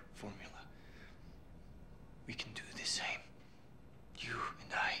 our formula. We can do the same. You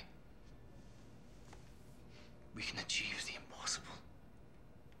and I. We can achieve the impossible.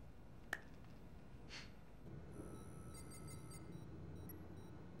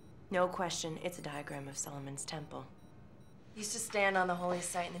 No question, it's a diagram of Solomon's temple. Used to stand on the holy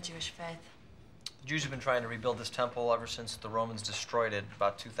site in the Jewish faith. The Jews have been trying to rebuild this temple ever since the Romans destroyed it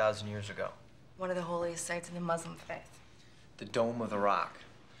about 2,000 years ago. One of the holiest sites in the Muslim faith. The Dome of the Rock.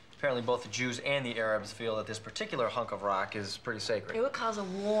 Apparently both the Jews and the Arabs feel that this particular hunk of rock is pretty sacred. It would cause a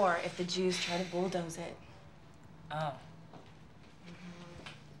war if the Jews try to bulldoze it. Oh.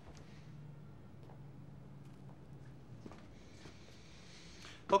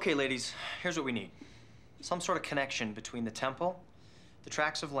 Okay, ladies, here's what we need. Some sort of connection between the temple, the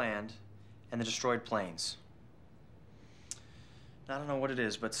tracts of land, and the destroyed planes. I don't know what it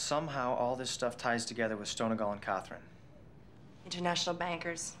is, but somehow all this stuff ties together with Stonegal and Catherine. International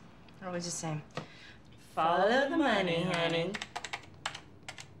bankers. Always the same. Follow the money, honey.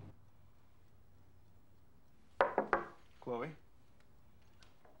 Chloe?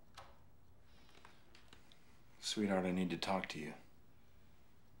 Sweetheart, I need to talk to you.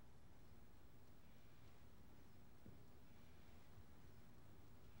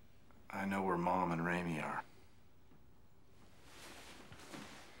 I know where Mom and Ramey are.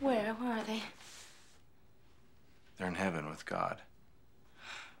 Where are they? They're in heaven with God.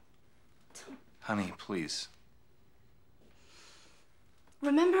 Honey, please.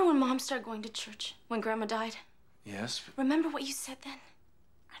 Remember when Mom started going to church? When Grandma died? Yes? Remember what you said then?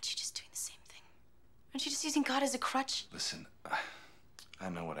 Aren't you just doing the same thing? Aren't you just using God as a crutch? Listen, I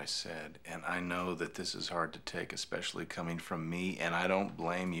know what I said, and I know that this is hard to take, especially coming from me, and I don't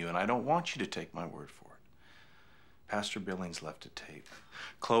blame you, and I don't want you to take my word for it. Pastor Billings left a tape.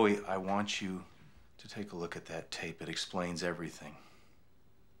 Chloe, I want you to take a look at that tape. It explains everything.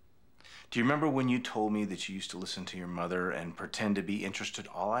 Do you remember when you told me that you used to listen to your mother and pretend to be interested?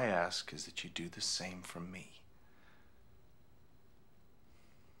 All I ask is that you do the same from me.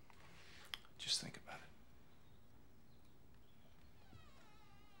 Just think about it.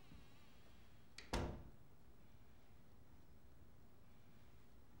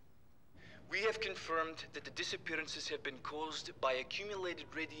 We have confirmed that the disappearances have been caused by accumulated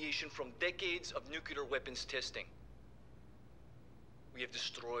radiation from decades of nuclear weapons testing. We have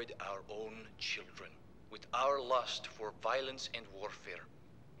destroyed our own children with our lust for violence and warfare,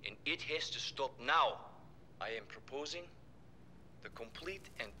 and it has to stop now. I am proposing the complete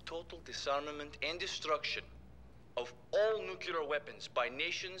and total disarmament and destruction of all nuclear weapons by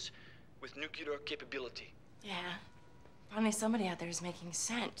nations with nuclear capability. Yeah. Finally, somebody out there is making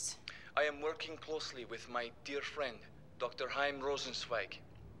sense. I am working closely with my dear friend, Dr. Chaim Rosenzweig.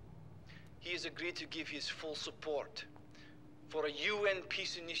 He has agreed to give his full support for a UN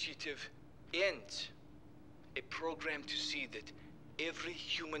peace initiative and a program to see that every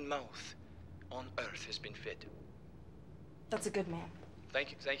human mouth on Earth has been fed. That's a good man.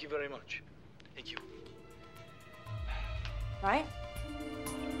 Thank you very much. Thank you. Right?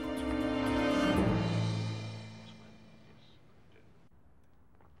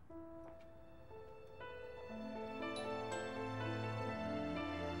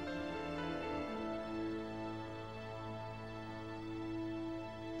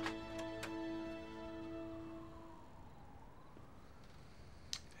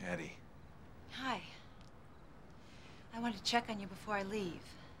 Addie. Hi. I wanted to check on you before I leave.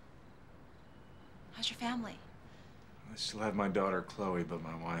 How's your family? I still have my daughter, Chloe, but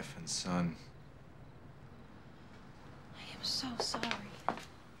my wife and son. I am so sorry.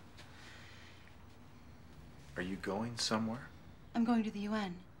 Are you going somewhere? I'm going to the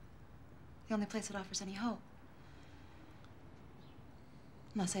UN. The only place that offers any hope.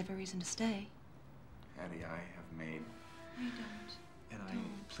 Unless I have a reason to stay. Hattie, I have made... No, you don't. And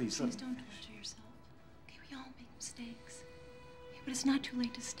Please don't torture yourself. Okay, we all make mistakes. Okay, but it's not too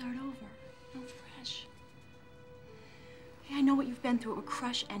late to start over. No fresh. Hey, I know what you've been through. It would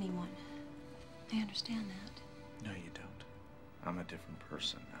crush anyone. I understand that. No, you don't. I'm a different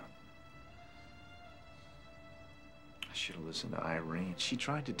person now. I should have listened to Irene. She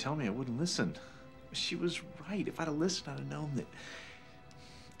tried to tell me I wouldn't listen. She was right. If I'd have listened, I'd have known that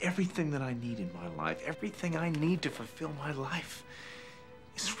everything that I need in my life, everything I need to fulfill my life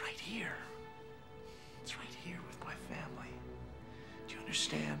is right here. It's right here with my family. Do you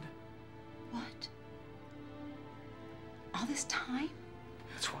understand? What? All this time?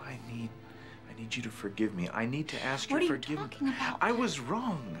 That's why I need you to forgive me. I need to ask you What to are you forgive me. talking about? I was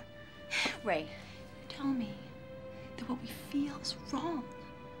wrong. Ray, tell me that what we feel is wrong.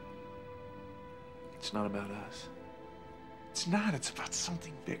 It's not about us. It's not. It's about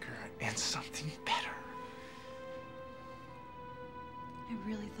something bigger and something better. I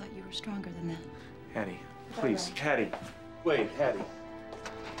really thought you were stronger than that. Hattie, please. Hattie. Wait, Hattie.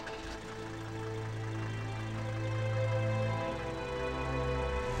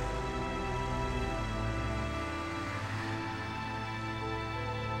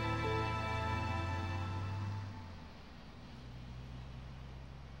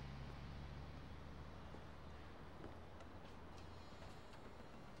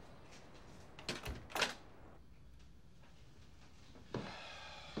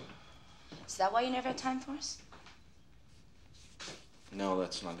 Is that why you never had time for us? No,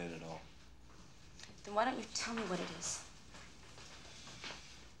 that's not it at all. Then why don't you tell me what it is?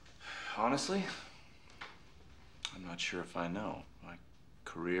 Honestly, I'm not sure if I know. My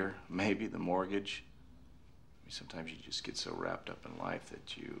career, maybe the mortgage. I mean, sometimes you just get so wrapped up in life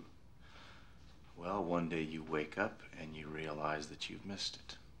that you, well, one day you wake up and you realize that you've missed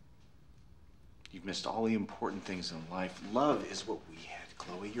it. You've missed all the important things in life. Love is what we had,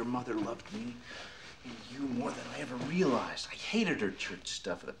 Chloe. Your mother loved me and you more than I ever realized. I hated her church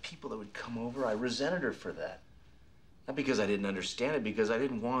stuff, the people that would come over. I resented her for that. Not because I didn't understand it, because I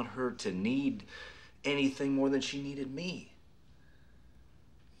didn't want her to need anything more than she needed me.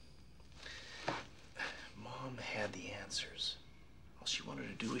 Mom had the answers. All she wanted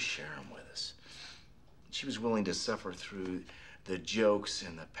to do was share them with us. She was willing to suffer through the jokes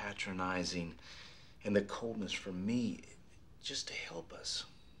and the patronizing and the coldness from me just to help us.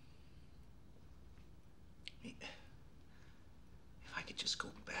 I mean, if I could just go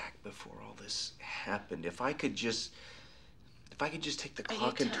back before all this happened, if I could just take the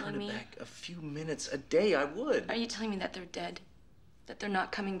clock and turn it back a few minutes a day, I would. Are you telling me that they're dead? That they're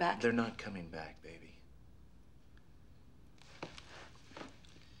not coming back? They're not coming back, baby.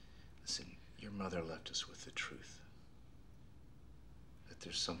 Listen, your mother left us with the truth. That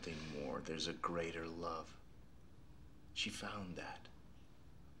there's something more, there's a greater love. She found that.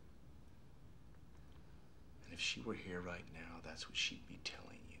 And if she were here right now, that's what she'd be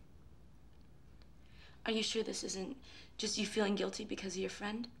telling you. Are you sure this isn't just you feeling guilty because of your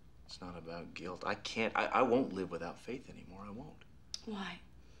friend? It's not about guilt. I won't live without faith anymore. I won't. Why?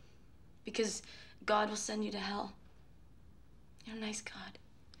 Because God will send you to hell. You're a nice God.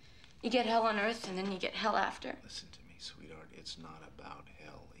 You get hell on earth and then you get hell after. Listen to me, sweetheart. It's not about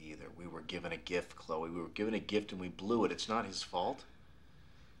hell either. We were given a gift, Chloe. We were given a gift and we blew it. It's not his fault.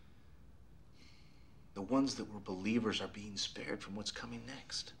 The ones that were believers are being spared from what's coming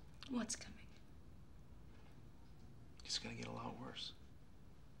next. What's coming? It's gonna get a lot worse.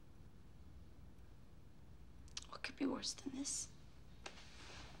 What could be worse than this?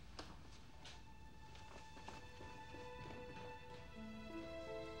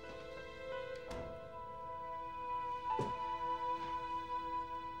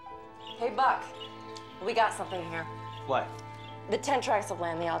 Hey, Buck. We got something here. What? The 10 tracts of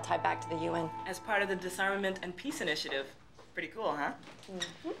land they all tie back to the UN. As part of the Disarmament and Peace Initiative. Pretty cool, huh?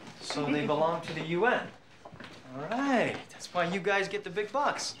 So they belong to the UN. All right. That's why you guys get the big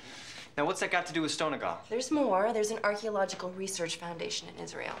bucks. Now, what's that got to do with Stonegal? There's more. There's an archaeological research foundation in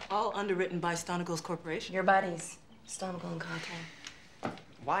Israel. All underwritten by Stonegal's corporation. Your buddies, Stonegal and Cawthorn.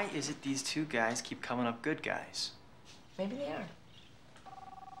 Why is it these two guys keep coming up good guys? Maybe they are.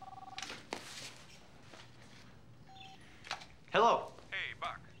 Hello. Hey,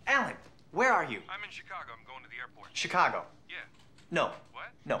 Buck. Alan, where are you? I'm in Chicago. I'm going to the airport. Chicago. Yeah. No. What?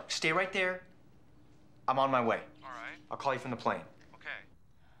 No. Stay right there. I'm on my way. All right. I'll call you from the plane. Okay.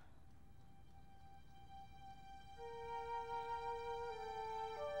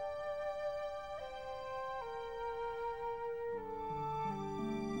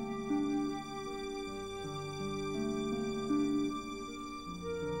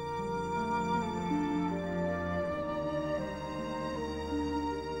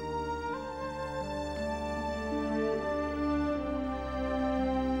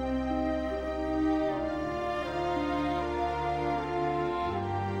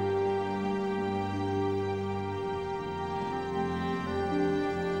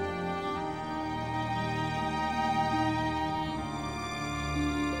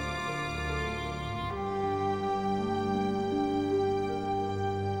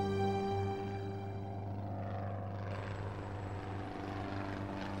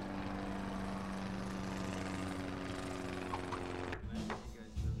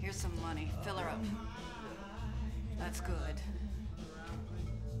 fill her up. That's good.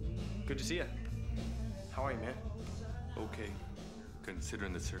 Good to see you. How are you, man? Okay,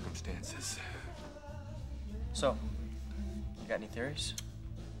 considering the circumstances. So, you got any theories?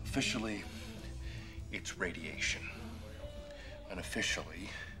 Officially, it's radiation. Unofficially,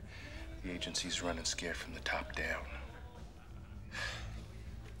 the agency's running scared from the top down.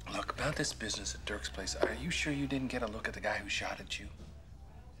 Look, about this business at Dirk's place, are you sure you didn't get a look at the guy who shot at you?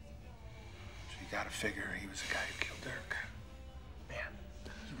 So you gotta figure he was the guy who killed Dirk. Man,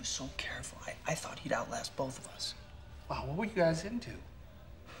 he was so careful. I thought he'd outlast both of us. Wow, what were you guys into?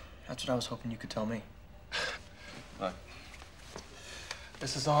 That's what I was hoping you could tell me. Look,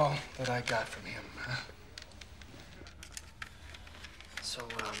 this is all that I got from him. So,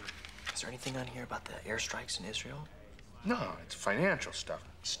 is there anything on here about the airstrikes in Israel? No, it's financial stuff.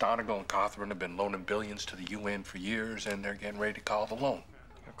 Stonigal and Cawthorn have been loaning billions to the UN for years, and they're getting ready to call the loan.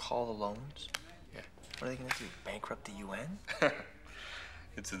 Or call the loans? Yeah. What are they gonna do, bankrupt the UN?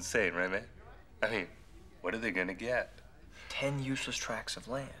 It's insane, right, man? I mean, what are they gonna get? 10 useless tracts of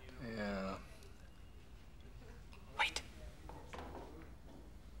land. Yeah. Wait.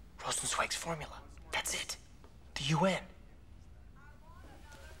 Rosenzweig's formula. That's it. The UN.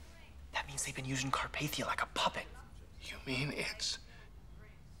 That means they've been using Carpathia like a puppet. You mean it's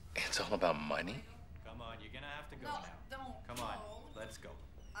all about money? Come on, you're gonna have to go now. Come on, let's go.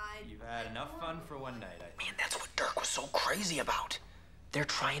 You've had enough fun for one night, I think. Man, that's what Dirk was so crazy about. They're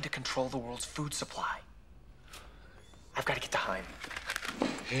trying to control the world's food supply. I've got to get to Heim.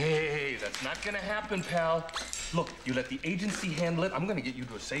 Hey, that's not gonna happen, pal. Look, you let the agency handle it, I'm gonna get you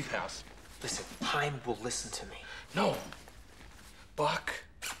to a safe house. Listen, Heim will listen to me. No. Buck.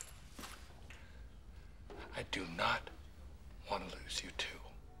 I do not want to lose you too.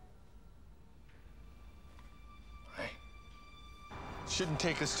 Hey. Shouldn't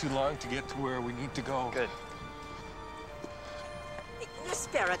take us too long to get to where we need to go. Good. Just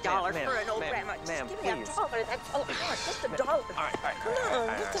spare $1 for an old grandma. Just give me $1. That's all I want. Just $1. All right. Come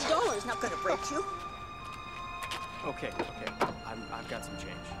on, just $1 is not going to break you. Okay. I've got some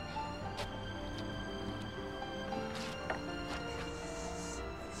change.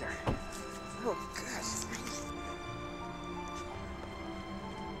 Oh, gosh.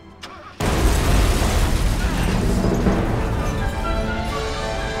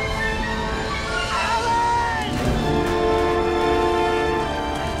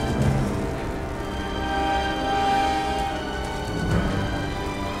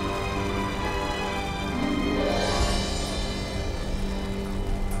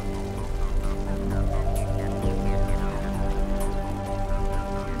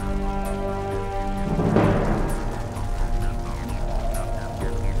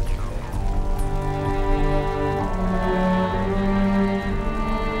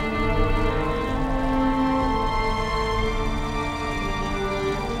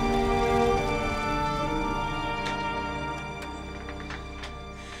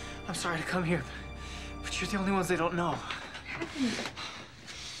 I'm sorry to come here, but you're the only ones they don't know.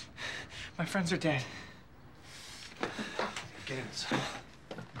 My friends are dead. Get inside.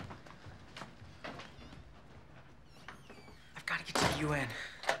 I've got to get to the UN.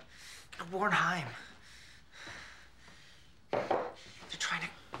 To warn Heim. They're trying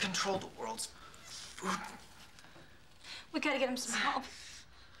to control the world's food. We gotta get him some help.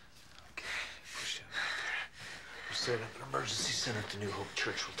 Push him out there. We'll set up an emergency center at the New Hope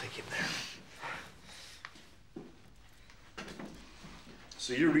Church. We'll take him there.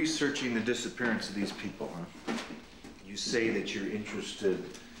 So you're researching the disappearance of these people, huh? You say that you're interested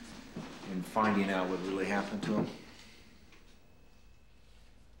in finding out what really happened to them?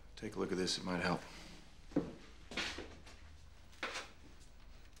 Take a look at this. It might help.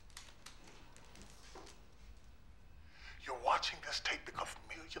 You're watching this tape because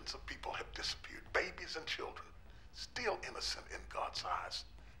millions of people have disappeared. Babies and children, still innocent in God's eyes,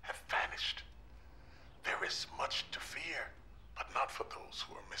 have vanished. There is much to fear, but not for those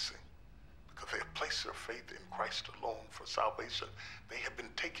who are missing. Because they have placed their faith in Christ alone for salvation. They have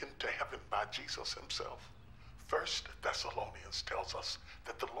been taken to heaven by Jesus himself. First Thessalonians tells us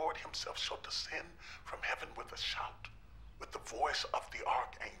that the Lord himself shall descend from heaven with a shout, with the voice of the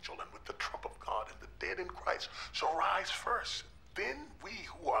archangel, and with the trump of God, and the dead in Christ shall rise first. Then we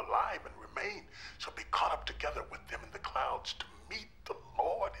who are alive and remain shall be caught up together with them in the clouds to meet the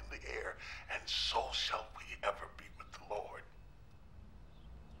Lord in the air, and so shall we ever be with the Lord.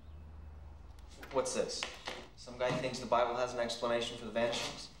 What's this? Some guy thinks the Bible has an explanation for the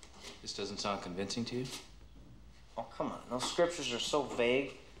vanishings? This doesn't sound convincing to you? Oh, come on. Those scriptures are so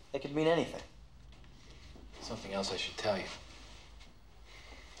vague, they could mean anything. Something else I should tell you.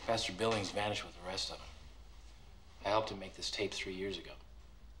 Pastor Billings vanished with the rest of them. I helped him make this tape 3 years ago.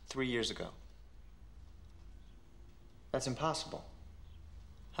 3 years ago? That's impossible.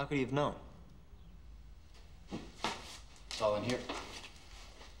 How could he have known? It's all in here,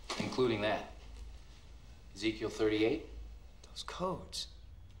 including that. Ezekiel 38. Those codes.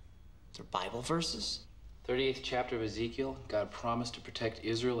 They're Bible verses? 38th chapter of Ezekiel, God promised to protect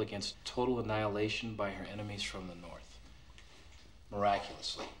Israel against total annihilation by her enemies from the north.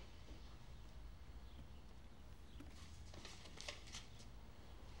 Miraculously.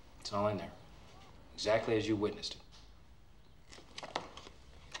 It's all in there. Exactly as you witnessed it.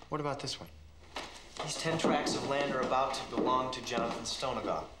 What about this one? These 10 tracts of land are about to belong to Jonathan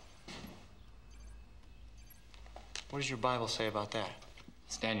Stonegal. What does your Bible say about that?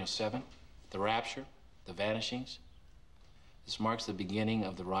 It's Daniel 7, the rapture, the vanishings. This marks the beginning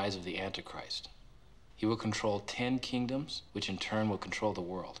of the rise of the Antichrist. He will control 10 kingdoms, which in turn will control the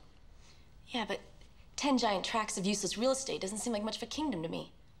world. Yeah, but 10 giant tracts of useless real estate doesn't seem like much of a kingdom to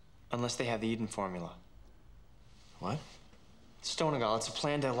me. Unless they have the Eden formula. What? Stonegal, it's a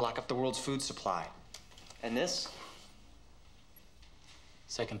plan to lock up the world's food supply. And this?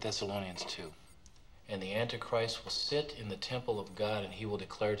 2 Thessalonians 2. And the Antichrist will sit in the temple of God, and he will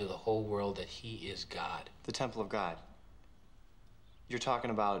declare to the whole world that he is God. The temple of God. You're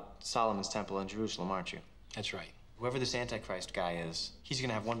talking about Solomon's temple in Jerusalem, aren't you? That's right. Whoever this Antichrist guy is, he's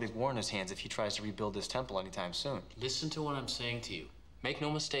gonna have one big war in his hands if he tries to rebuild this temple anytime soon. Listen to what I'm saying to you. Make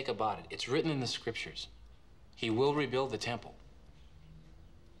no mistake about it. It's written in the scriptures. He will rebuild the temple.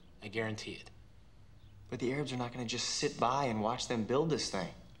 I guarantee it. But the Arabs are not gonna just sit by and watch them build this thing.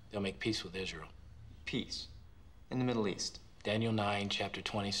 They'll make peace with Israel. Peace? In the Middle East? Daniel 9, chapter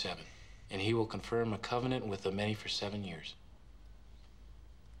 27. And he will confirm a covenant with the many for 7 years.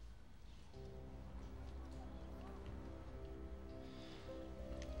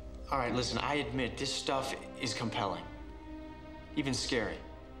 All right, listen, I admit this stuff is compelling. Even scary.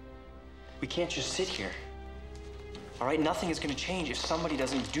 We can't just sit here. All right, nothing is gonna change if somebody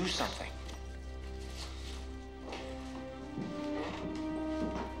doesn't do something.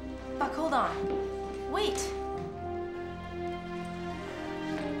 Buck, hold on. Wait.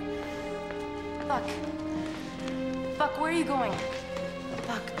 Buck. Buck, where are you going?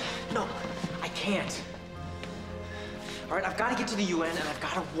 Buck. No, I can't. All right, I've got to get to the UN and I've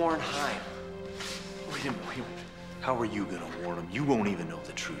got to warn Heim. Wait a minute. How are you gonna warn him? You won't even know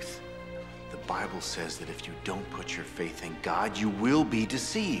the truth. The Bible says that if you don't put your faith in God, you will be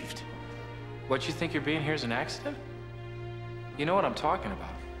deceived. What, you think you're being here is an accident? You know what I'm talking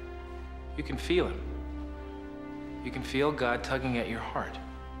about. You can feel him. You can feel God tugging at your heart.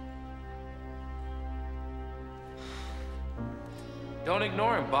 Don't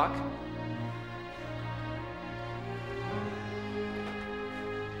ignore him, Buck.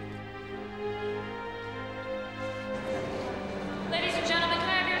 Ladies and gentlemen, can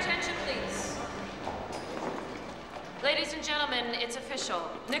I have your attention, please? Ladies and gentlemen, it's official.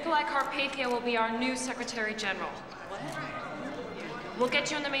 Nikolai Carpathia will be our new Secretary General. We'll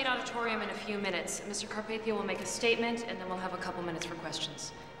get you in the main auditorium in a few minutes. Mr. Carpathia will make a statement, and then we'll have a couple minutes for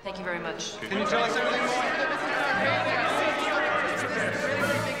questions. Thank you very much. Can you tell us anything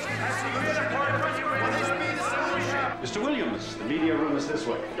Mr. Williams, the media room is this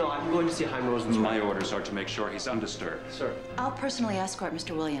way. No, I'm going to see Heim Rosenberg. My orders are to make sure he's undisturbed. Sir. I'll personally escort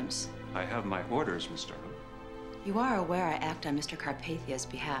Mr. Williams. I have my orders, Miss Durham. You are aware I act on Mr. Carpathia's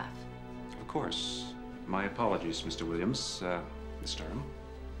behalf. Of course. My apologies, Mr. Williams. Miss Durham.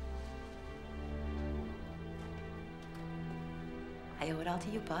 I owe it all to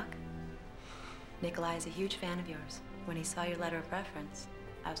you, Buck. Nikolai is a huge fan of yours. When he saw your letter of reference,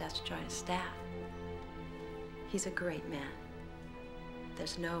 I was asked to join his staff. He's a great man.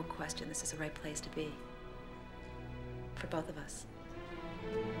 There's no question this is the right place to be. For both of us.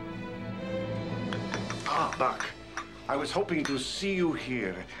 Ah, Buck. I was hoping to see you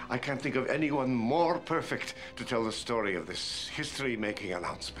here. I can't think of anyone more perfect to tell the story of this history-making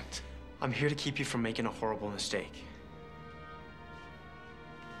announcement. I'm here to keep you from making a horrible mistake.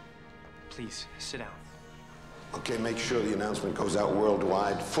 Please, sit down. Okay, make sure the announcement goes out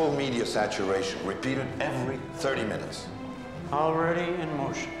worldwide. Full media saturation. Repeated every 30 minutes. Already in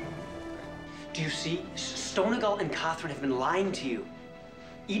motion. Do you see? Stonegal and Catherine have been lying to you.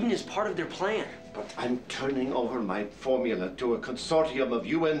 Eden is part of their plan. But I'm turning over my formula to a consortium of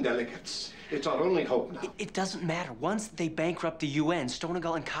UN delegates. It's our only hope now. It doesn't matter. Once they bankrupt the UN,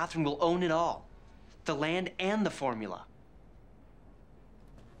 Stonegal and Catherine will own it all. The land and the formula.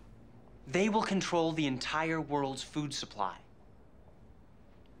 They will control the entire world's food supply.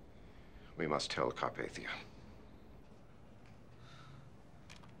 We must tell Carpathia.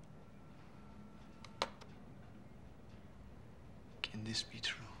 Can this be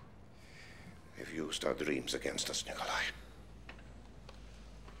true? They've used our dreams against us, Nikolai.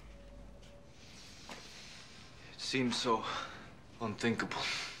 It seems so unthinkable.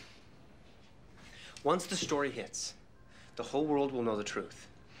 Once the story hits, the whole world will know the truth.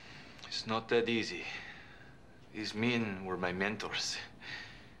 It's not that easy. These men were my mentors.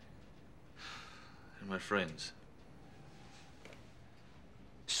 They're my friends.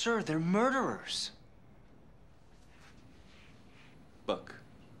 Sir, they're murderers. Buck,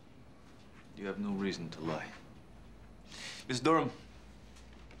 you have no reason to lie. Miss Durham.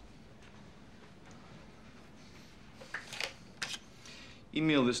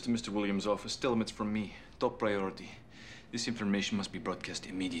 Email this to Mr. Williams' office. Tell him it's from me. Top priority. This information must be broadcast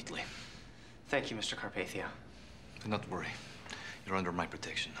immediately. Thank you, Mr. Carpathia. Do not worry. You're under my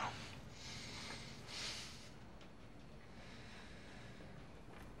protection now.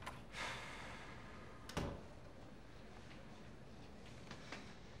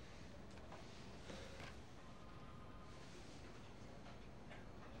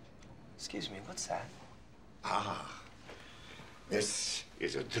 Excuse me, what's that? This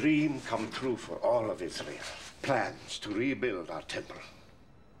is a dream come true for all of Israel. Plans to rebuild our temple.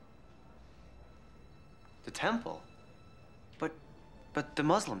 The temple? But the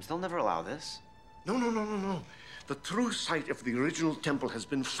Muslims, they'll never allow this. No. The true site of the original temple has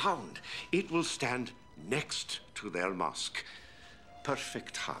been found. It will stand next to their mosque.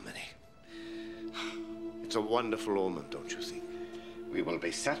 Perfect harmony. It's a wonderful omen, don't you think? We will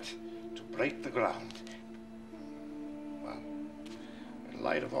be set to break the ground. Well, in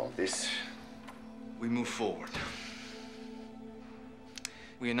light of all this, we move forward.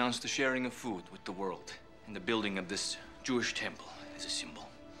 We announce the sharing of food with the world and the building of this Jewish temple as a symbol.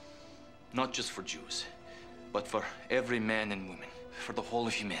 Not just for Jews, but for every man and woman, for the whole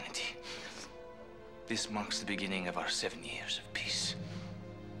of humanity. This marks the beginning of our 7 years of peace.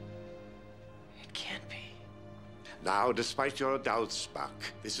 It can't be. now, despite your doubts, Buck,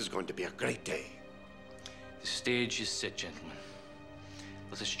 this is going to be a great day. The stage is set, gentlemen.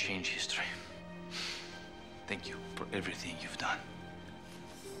 Let us change history. Thank you for everything you've done.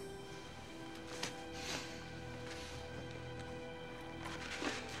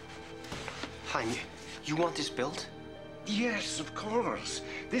 Hein, you want this built? Yes, of course.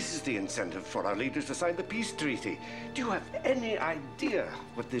 This is the incentive for our leaders to sign the peace treaty. Do you have any idea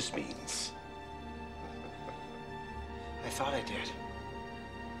what this means? I thought I did.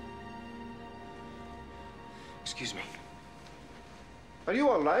 Excuse me. Are you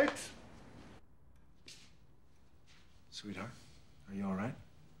all right? Sweetheart, are you all right?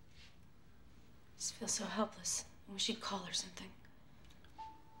 I just feel so helpless. I wish you'd call or something.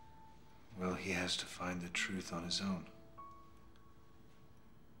 Well, he has to find the truth on his own.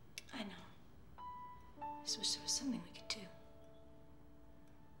 I know. I just wish there was something we could do.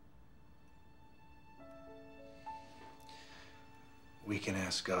 We can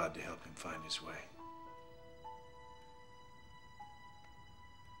ask God to help him find his way.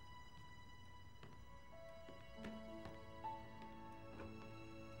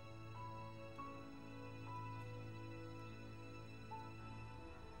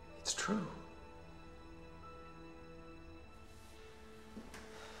 It's true.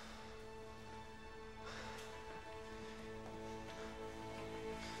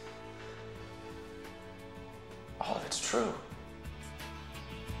 All of it's true.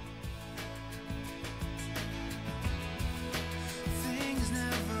 Things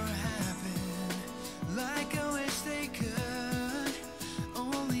never happen like I wish they could,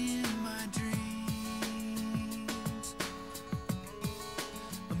 only in my dreams.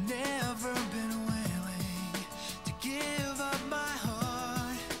 I've never been willing to give up my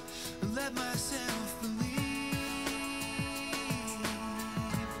heart and let myself believe.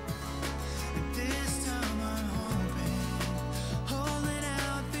 And this time I'm holding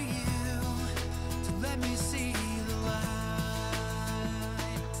out for you to let me see the light.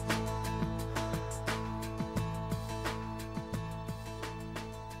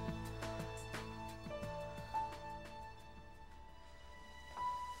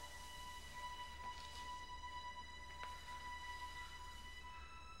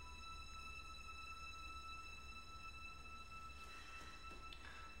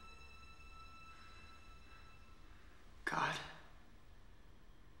 God.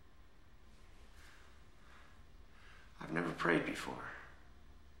 I've never prayed before.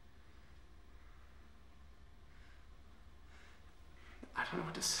 I don't know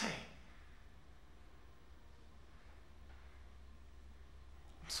what to say.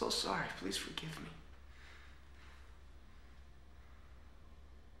 I'm so sorry. Please forgive me.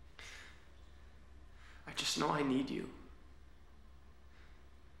 I just know I need you.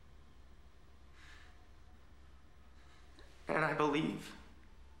 And I believe.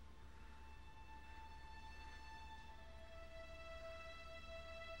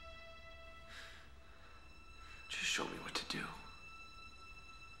 Just show me what to do.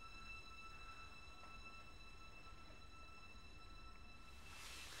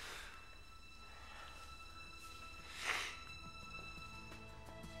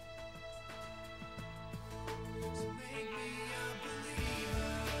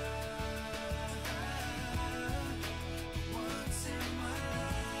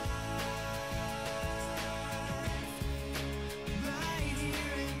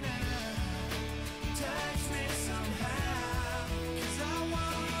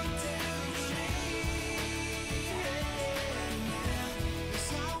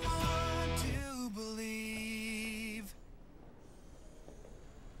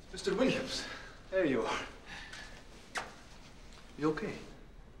 Mr. Williams, there you are. You okay?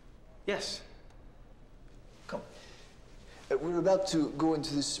 Yes. Come. We're about to go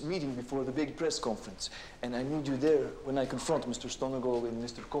into this meeting before the big press conference, and I need you there when I confront Mr. Stonegall and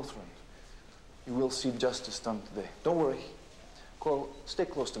Mr. Cawthron. You will see justice done today. Don't worry. Cole, stay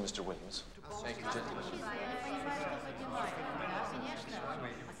close to Mr. Williams. Thank you, gentlemen.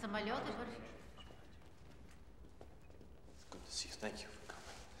 Good to see you. Thank you for coming.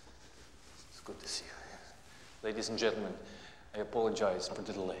 It's good to see you. Ladies and gentlemen, I apologize for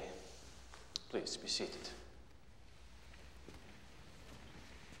the delay. Please be seated.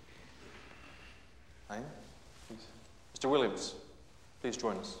 Hein? Please. Mr. Williams, please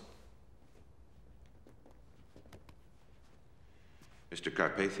join us. Mr.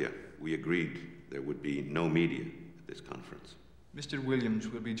 Carpathia, we agreed there would be no media at this conference. Mr. Williams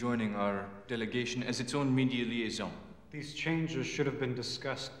will be joining our delegation as its own media liaison. These changes should have been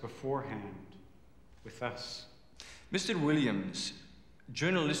discussed beforehand with us. Mr. Williams'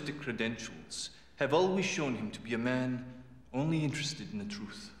 journalistic credentials have always shown him to be a man only interested in the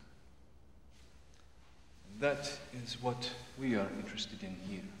truth. That is what we are interested in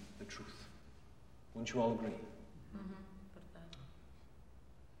here, the truth. Wouldn't you all agree?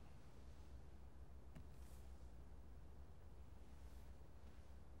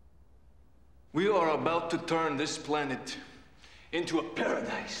 We are about to turn this planet into a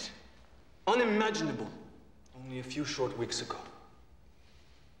paradise, unimaginable only a few short weeks ago.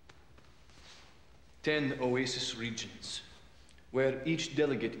 10 oasis regions, where each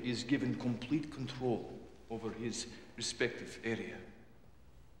delegate is given complete control over his respective area.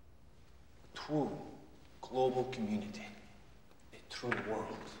 A true global community, a true world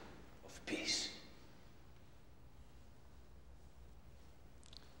of peace.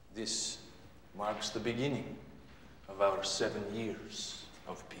 This marks the beginning of our 7 years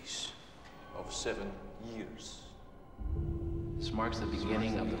of peace. Of 7 years. This marks the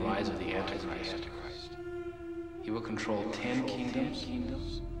beginning of the rise of the Antichrist. He will control 10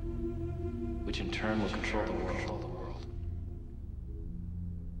 kingdoms, which in turn will control the world.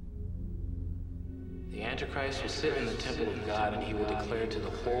 The Antichrist will sit in the temple of God, and he will declare to the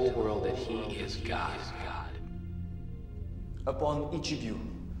whole world that he is God. Upon each of you,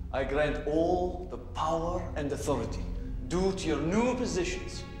 I grant all the power and authority due to your new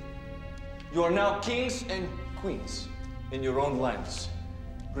positions. You are now kings and queens in your own lands,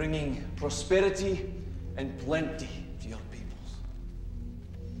 bringing prosperity and plenty to your peoples.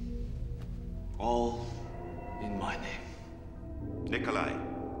 All in my name. Nikolai,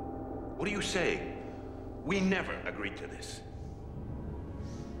 what are you saying? We never agreed to this.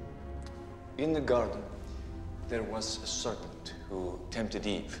 In the garden, there was a serpent who tempted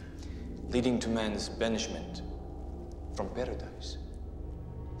Eve, leading to man's banishment from paradise.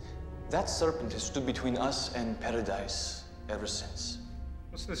 That serpent has stood between us and paradise ever since.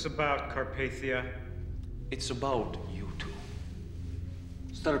 What's this about, Carpathia? It's about you two.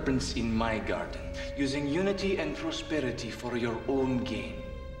 Serpents in my garden, using unity and prosperity for your own gain.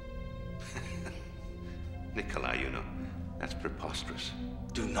 Nikolai, you know, that's preposterous.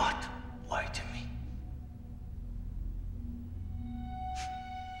 Do not lie to me.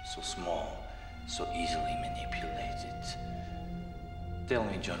 So small, so easily manipulated. Tell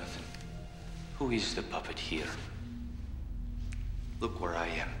me, Jonathan, who is the puppet here? Look where I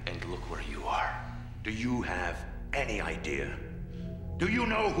am and look where you are. Do you have any idea? Do you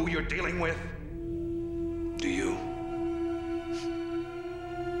know who you're dealing with? Do you?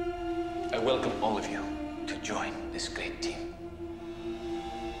 I welcome all of you to join this great team.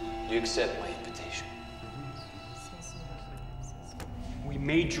 Do you accept my invitation? We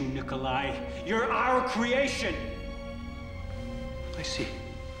made you, Nikolai. You're our creation. I see.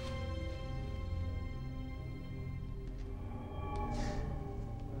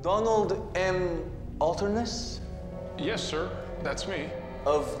 Donald M. Alternus, Yes, sir. That's me.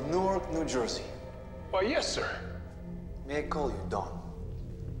 Of Newark, New Jersey. Why, yes, sir. May I call you Don?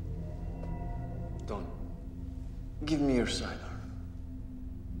 Don, give me your sidearm.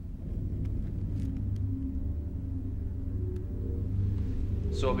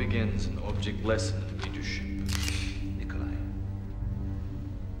 So begins an object lesson in leadership. Nikolai,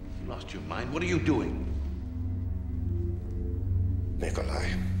 you lost your mind. What are you doing?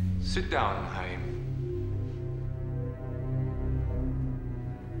 Nikolai. Sit down, Chaim.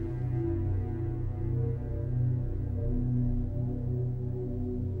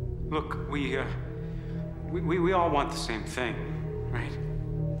 Look, we all want the same thing, right?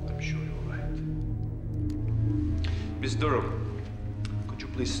 I'm sure you're right. Miss Durham, could you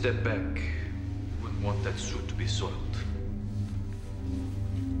please step back? We wouldn't want that suit to be soiled.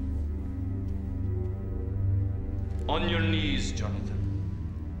 On your knees, Jonathan.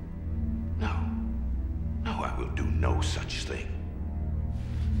 No. No, I will do no such thing.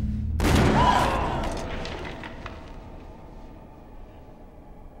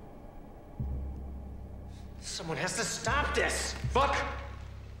 Someone has to stop this! Buck!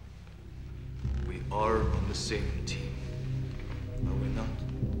 We are on the same team, are we not?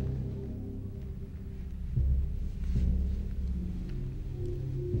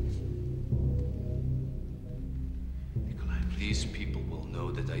 Nikolai, these people will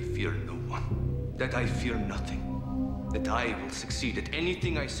know that I fear no one, that I fear nothing, that I will succeed at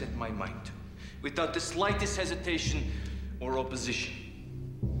anything I set my mind to, without the slightest hesitation or opposition.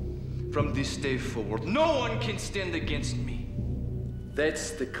 From this day forward, no one can stand against me.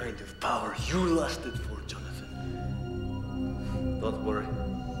 That's the kind of power you lusted for, Jonathan. Don't worry.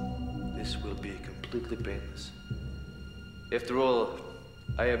 This will be completely painless. After all,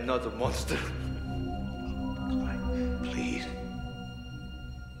 I am not a monster. Please.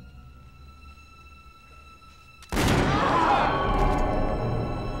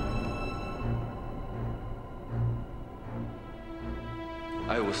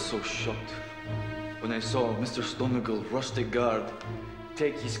 I was so shocked when I saw Mr. Stonegal rush the guard,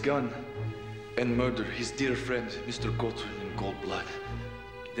 take his gun, and murder his dear friend, Mr. Gottfried, in cold blood.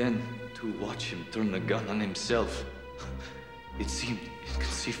 Then to watch him turn the gun on himself, it seemed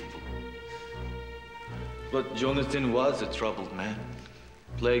inconceivable. But Jonathan was a troubled man,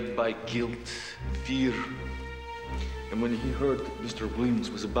 plagued by guilt, fear. And when he heard that Mr. Williams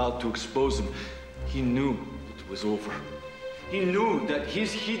was about to expose him, he knew it was over. He knew that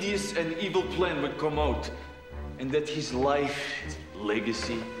his hideous and evil plan would come out, and that his life, his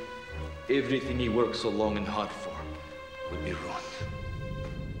legacy, everything he worked so long and hard for, would be ruined.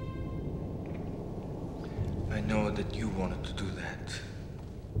 I know that you wanted to do that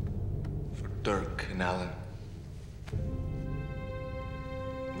for Dirk and Alan,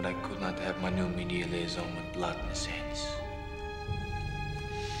 but I could not have my new media liaison with blood in his hands.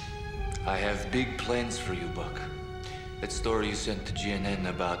 I have big plans for you, Buck. That story you sent to GNN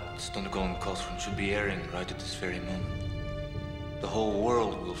about Stonegal and Cawthron should be airing right at this very moment. The whole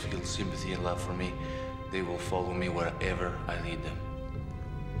world will feel sympathy and love for me. They will follow me wherever I lead them.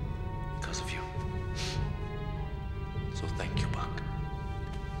 Because of you. So thank you, Buck.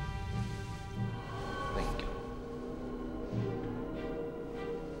 Thank you.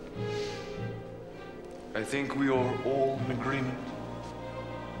 I think we are all in agreement.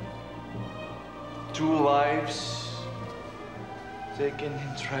 2 lives taken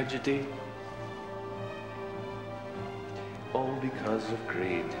in tragedy, all because of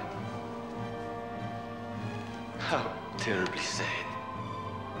greed. How terribly sad.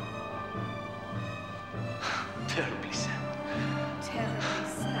 Terribly sad. Terribly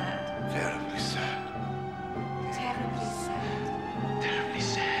sad. Terribly sad. Terribly sad. Terribly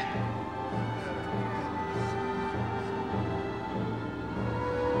sad.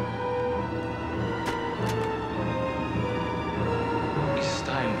 It's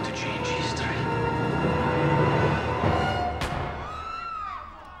time to change history.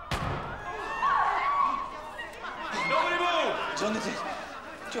 Nobody move! Jonathan!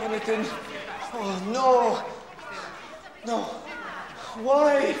 Jonathan! Oh, no! No.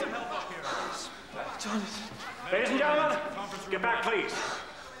 Why? Jonathan. Ladies and gentlemen, get back, please.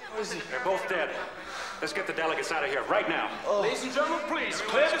 Where is he? They're both dead. Let's get the delegates out of here right now. Ladies and gentlemen, please,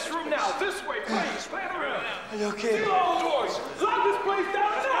 clear this room now. This way, please. Clear the room. Are you okay? Seal all doors. Lock this place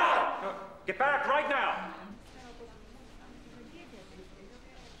down now. Get back right now.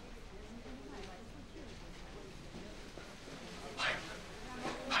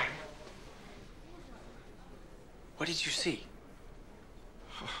 What did you see?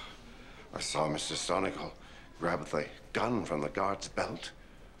 I saw Mr. Stonegal grab the gun from the guard's belt,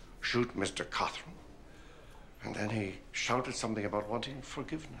 shoot Mr. Cawthron, And then he shouted something about wanting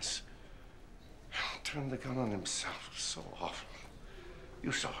forgiveness. Turned the gun on himself. It was so awful.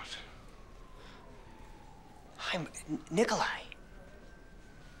 You saw it. Nikolai.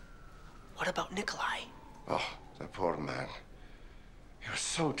 What about Nikolai? Oh, the poor man. He was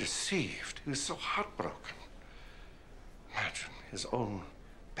so deceived. He was so heartbroken. Imagine his own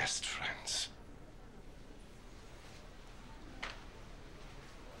best friends.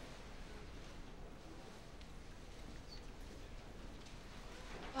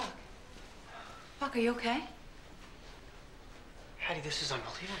 Buck, are you okay? Hattie, this is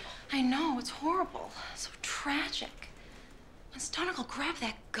unbelievable. I know, it's horrible. So tragic. When Stonehill grabbed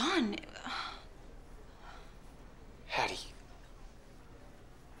that gun... Hattie.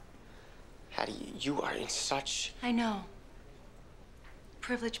 Hattie, you are in such... I know.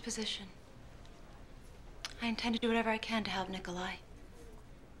 Privileged position. I intend to do whatever I can to help Nikolai.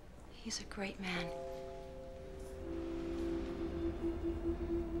 He's a great man.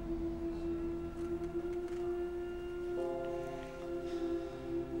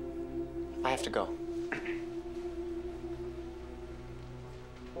 I have to go.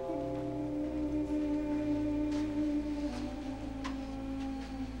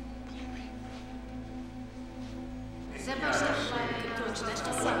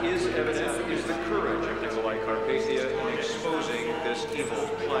 What is evident is the courage of Nikolai Carpathia in exposing this evil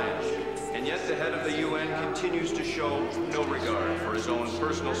plan. And yet the head of the UN continues to show no regard for his own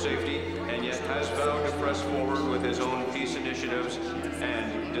personal safety, and yet has vowed to press forward with his own peace initiatives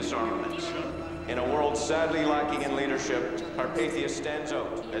and disarmaments. In a world sadly lacking in leadership, Carpathia stands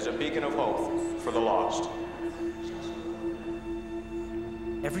out as a beacon of hope for the lost.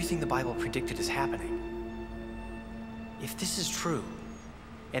 Everything the Bible predicted is happening. If this is true,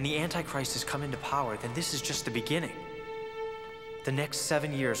 and the Antichrist has come into power, then this is just the beginning. The next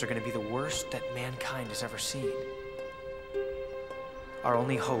 7 years are going to be the worst that mankind has ever seen. Our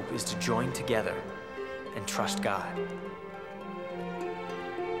only hope is to join together and trust God.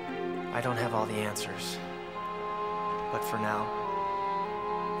 I don't have all the answers, but for now,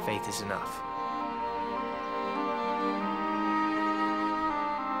 faith is enough.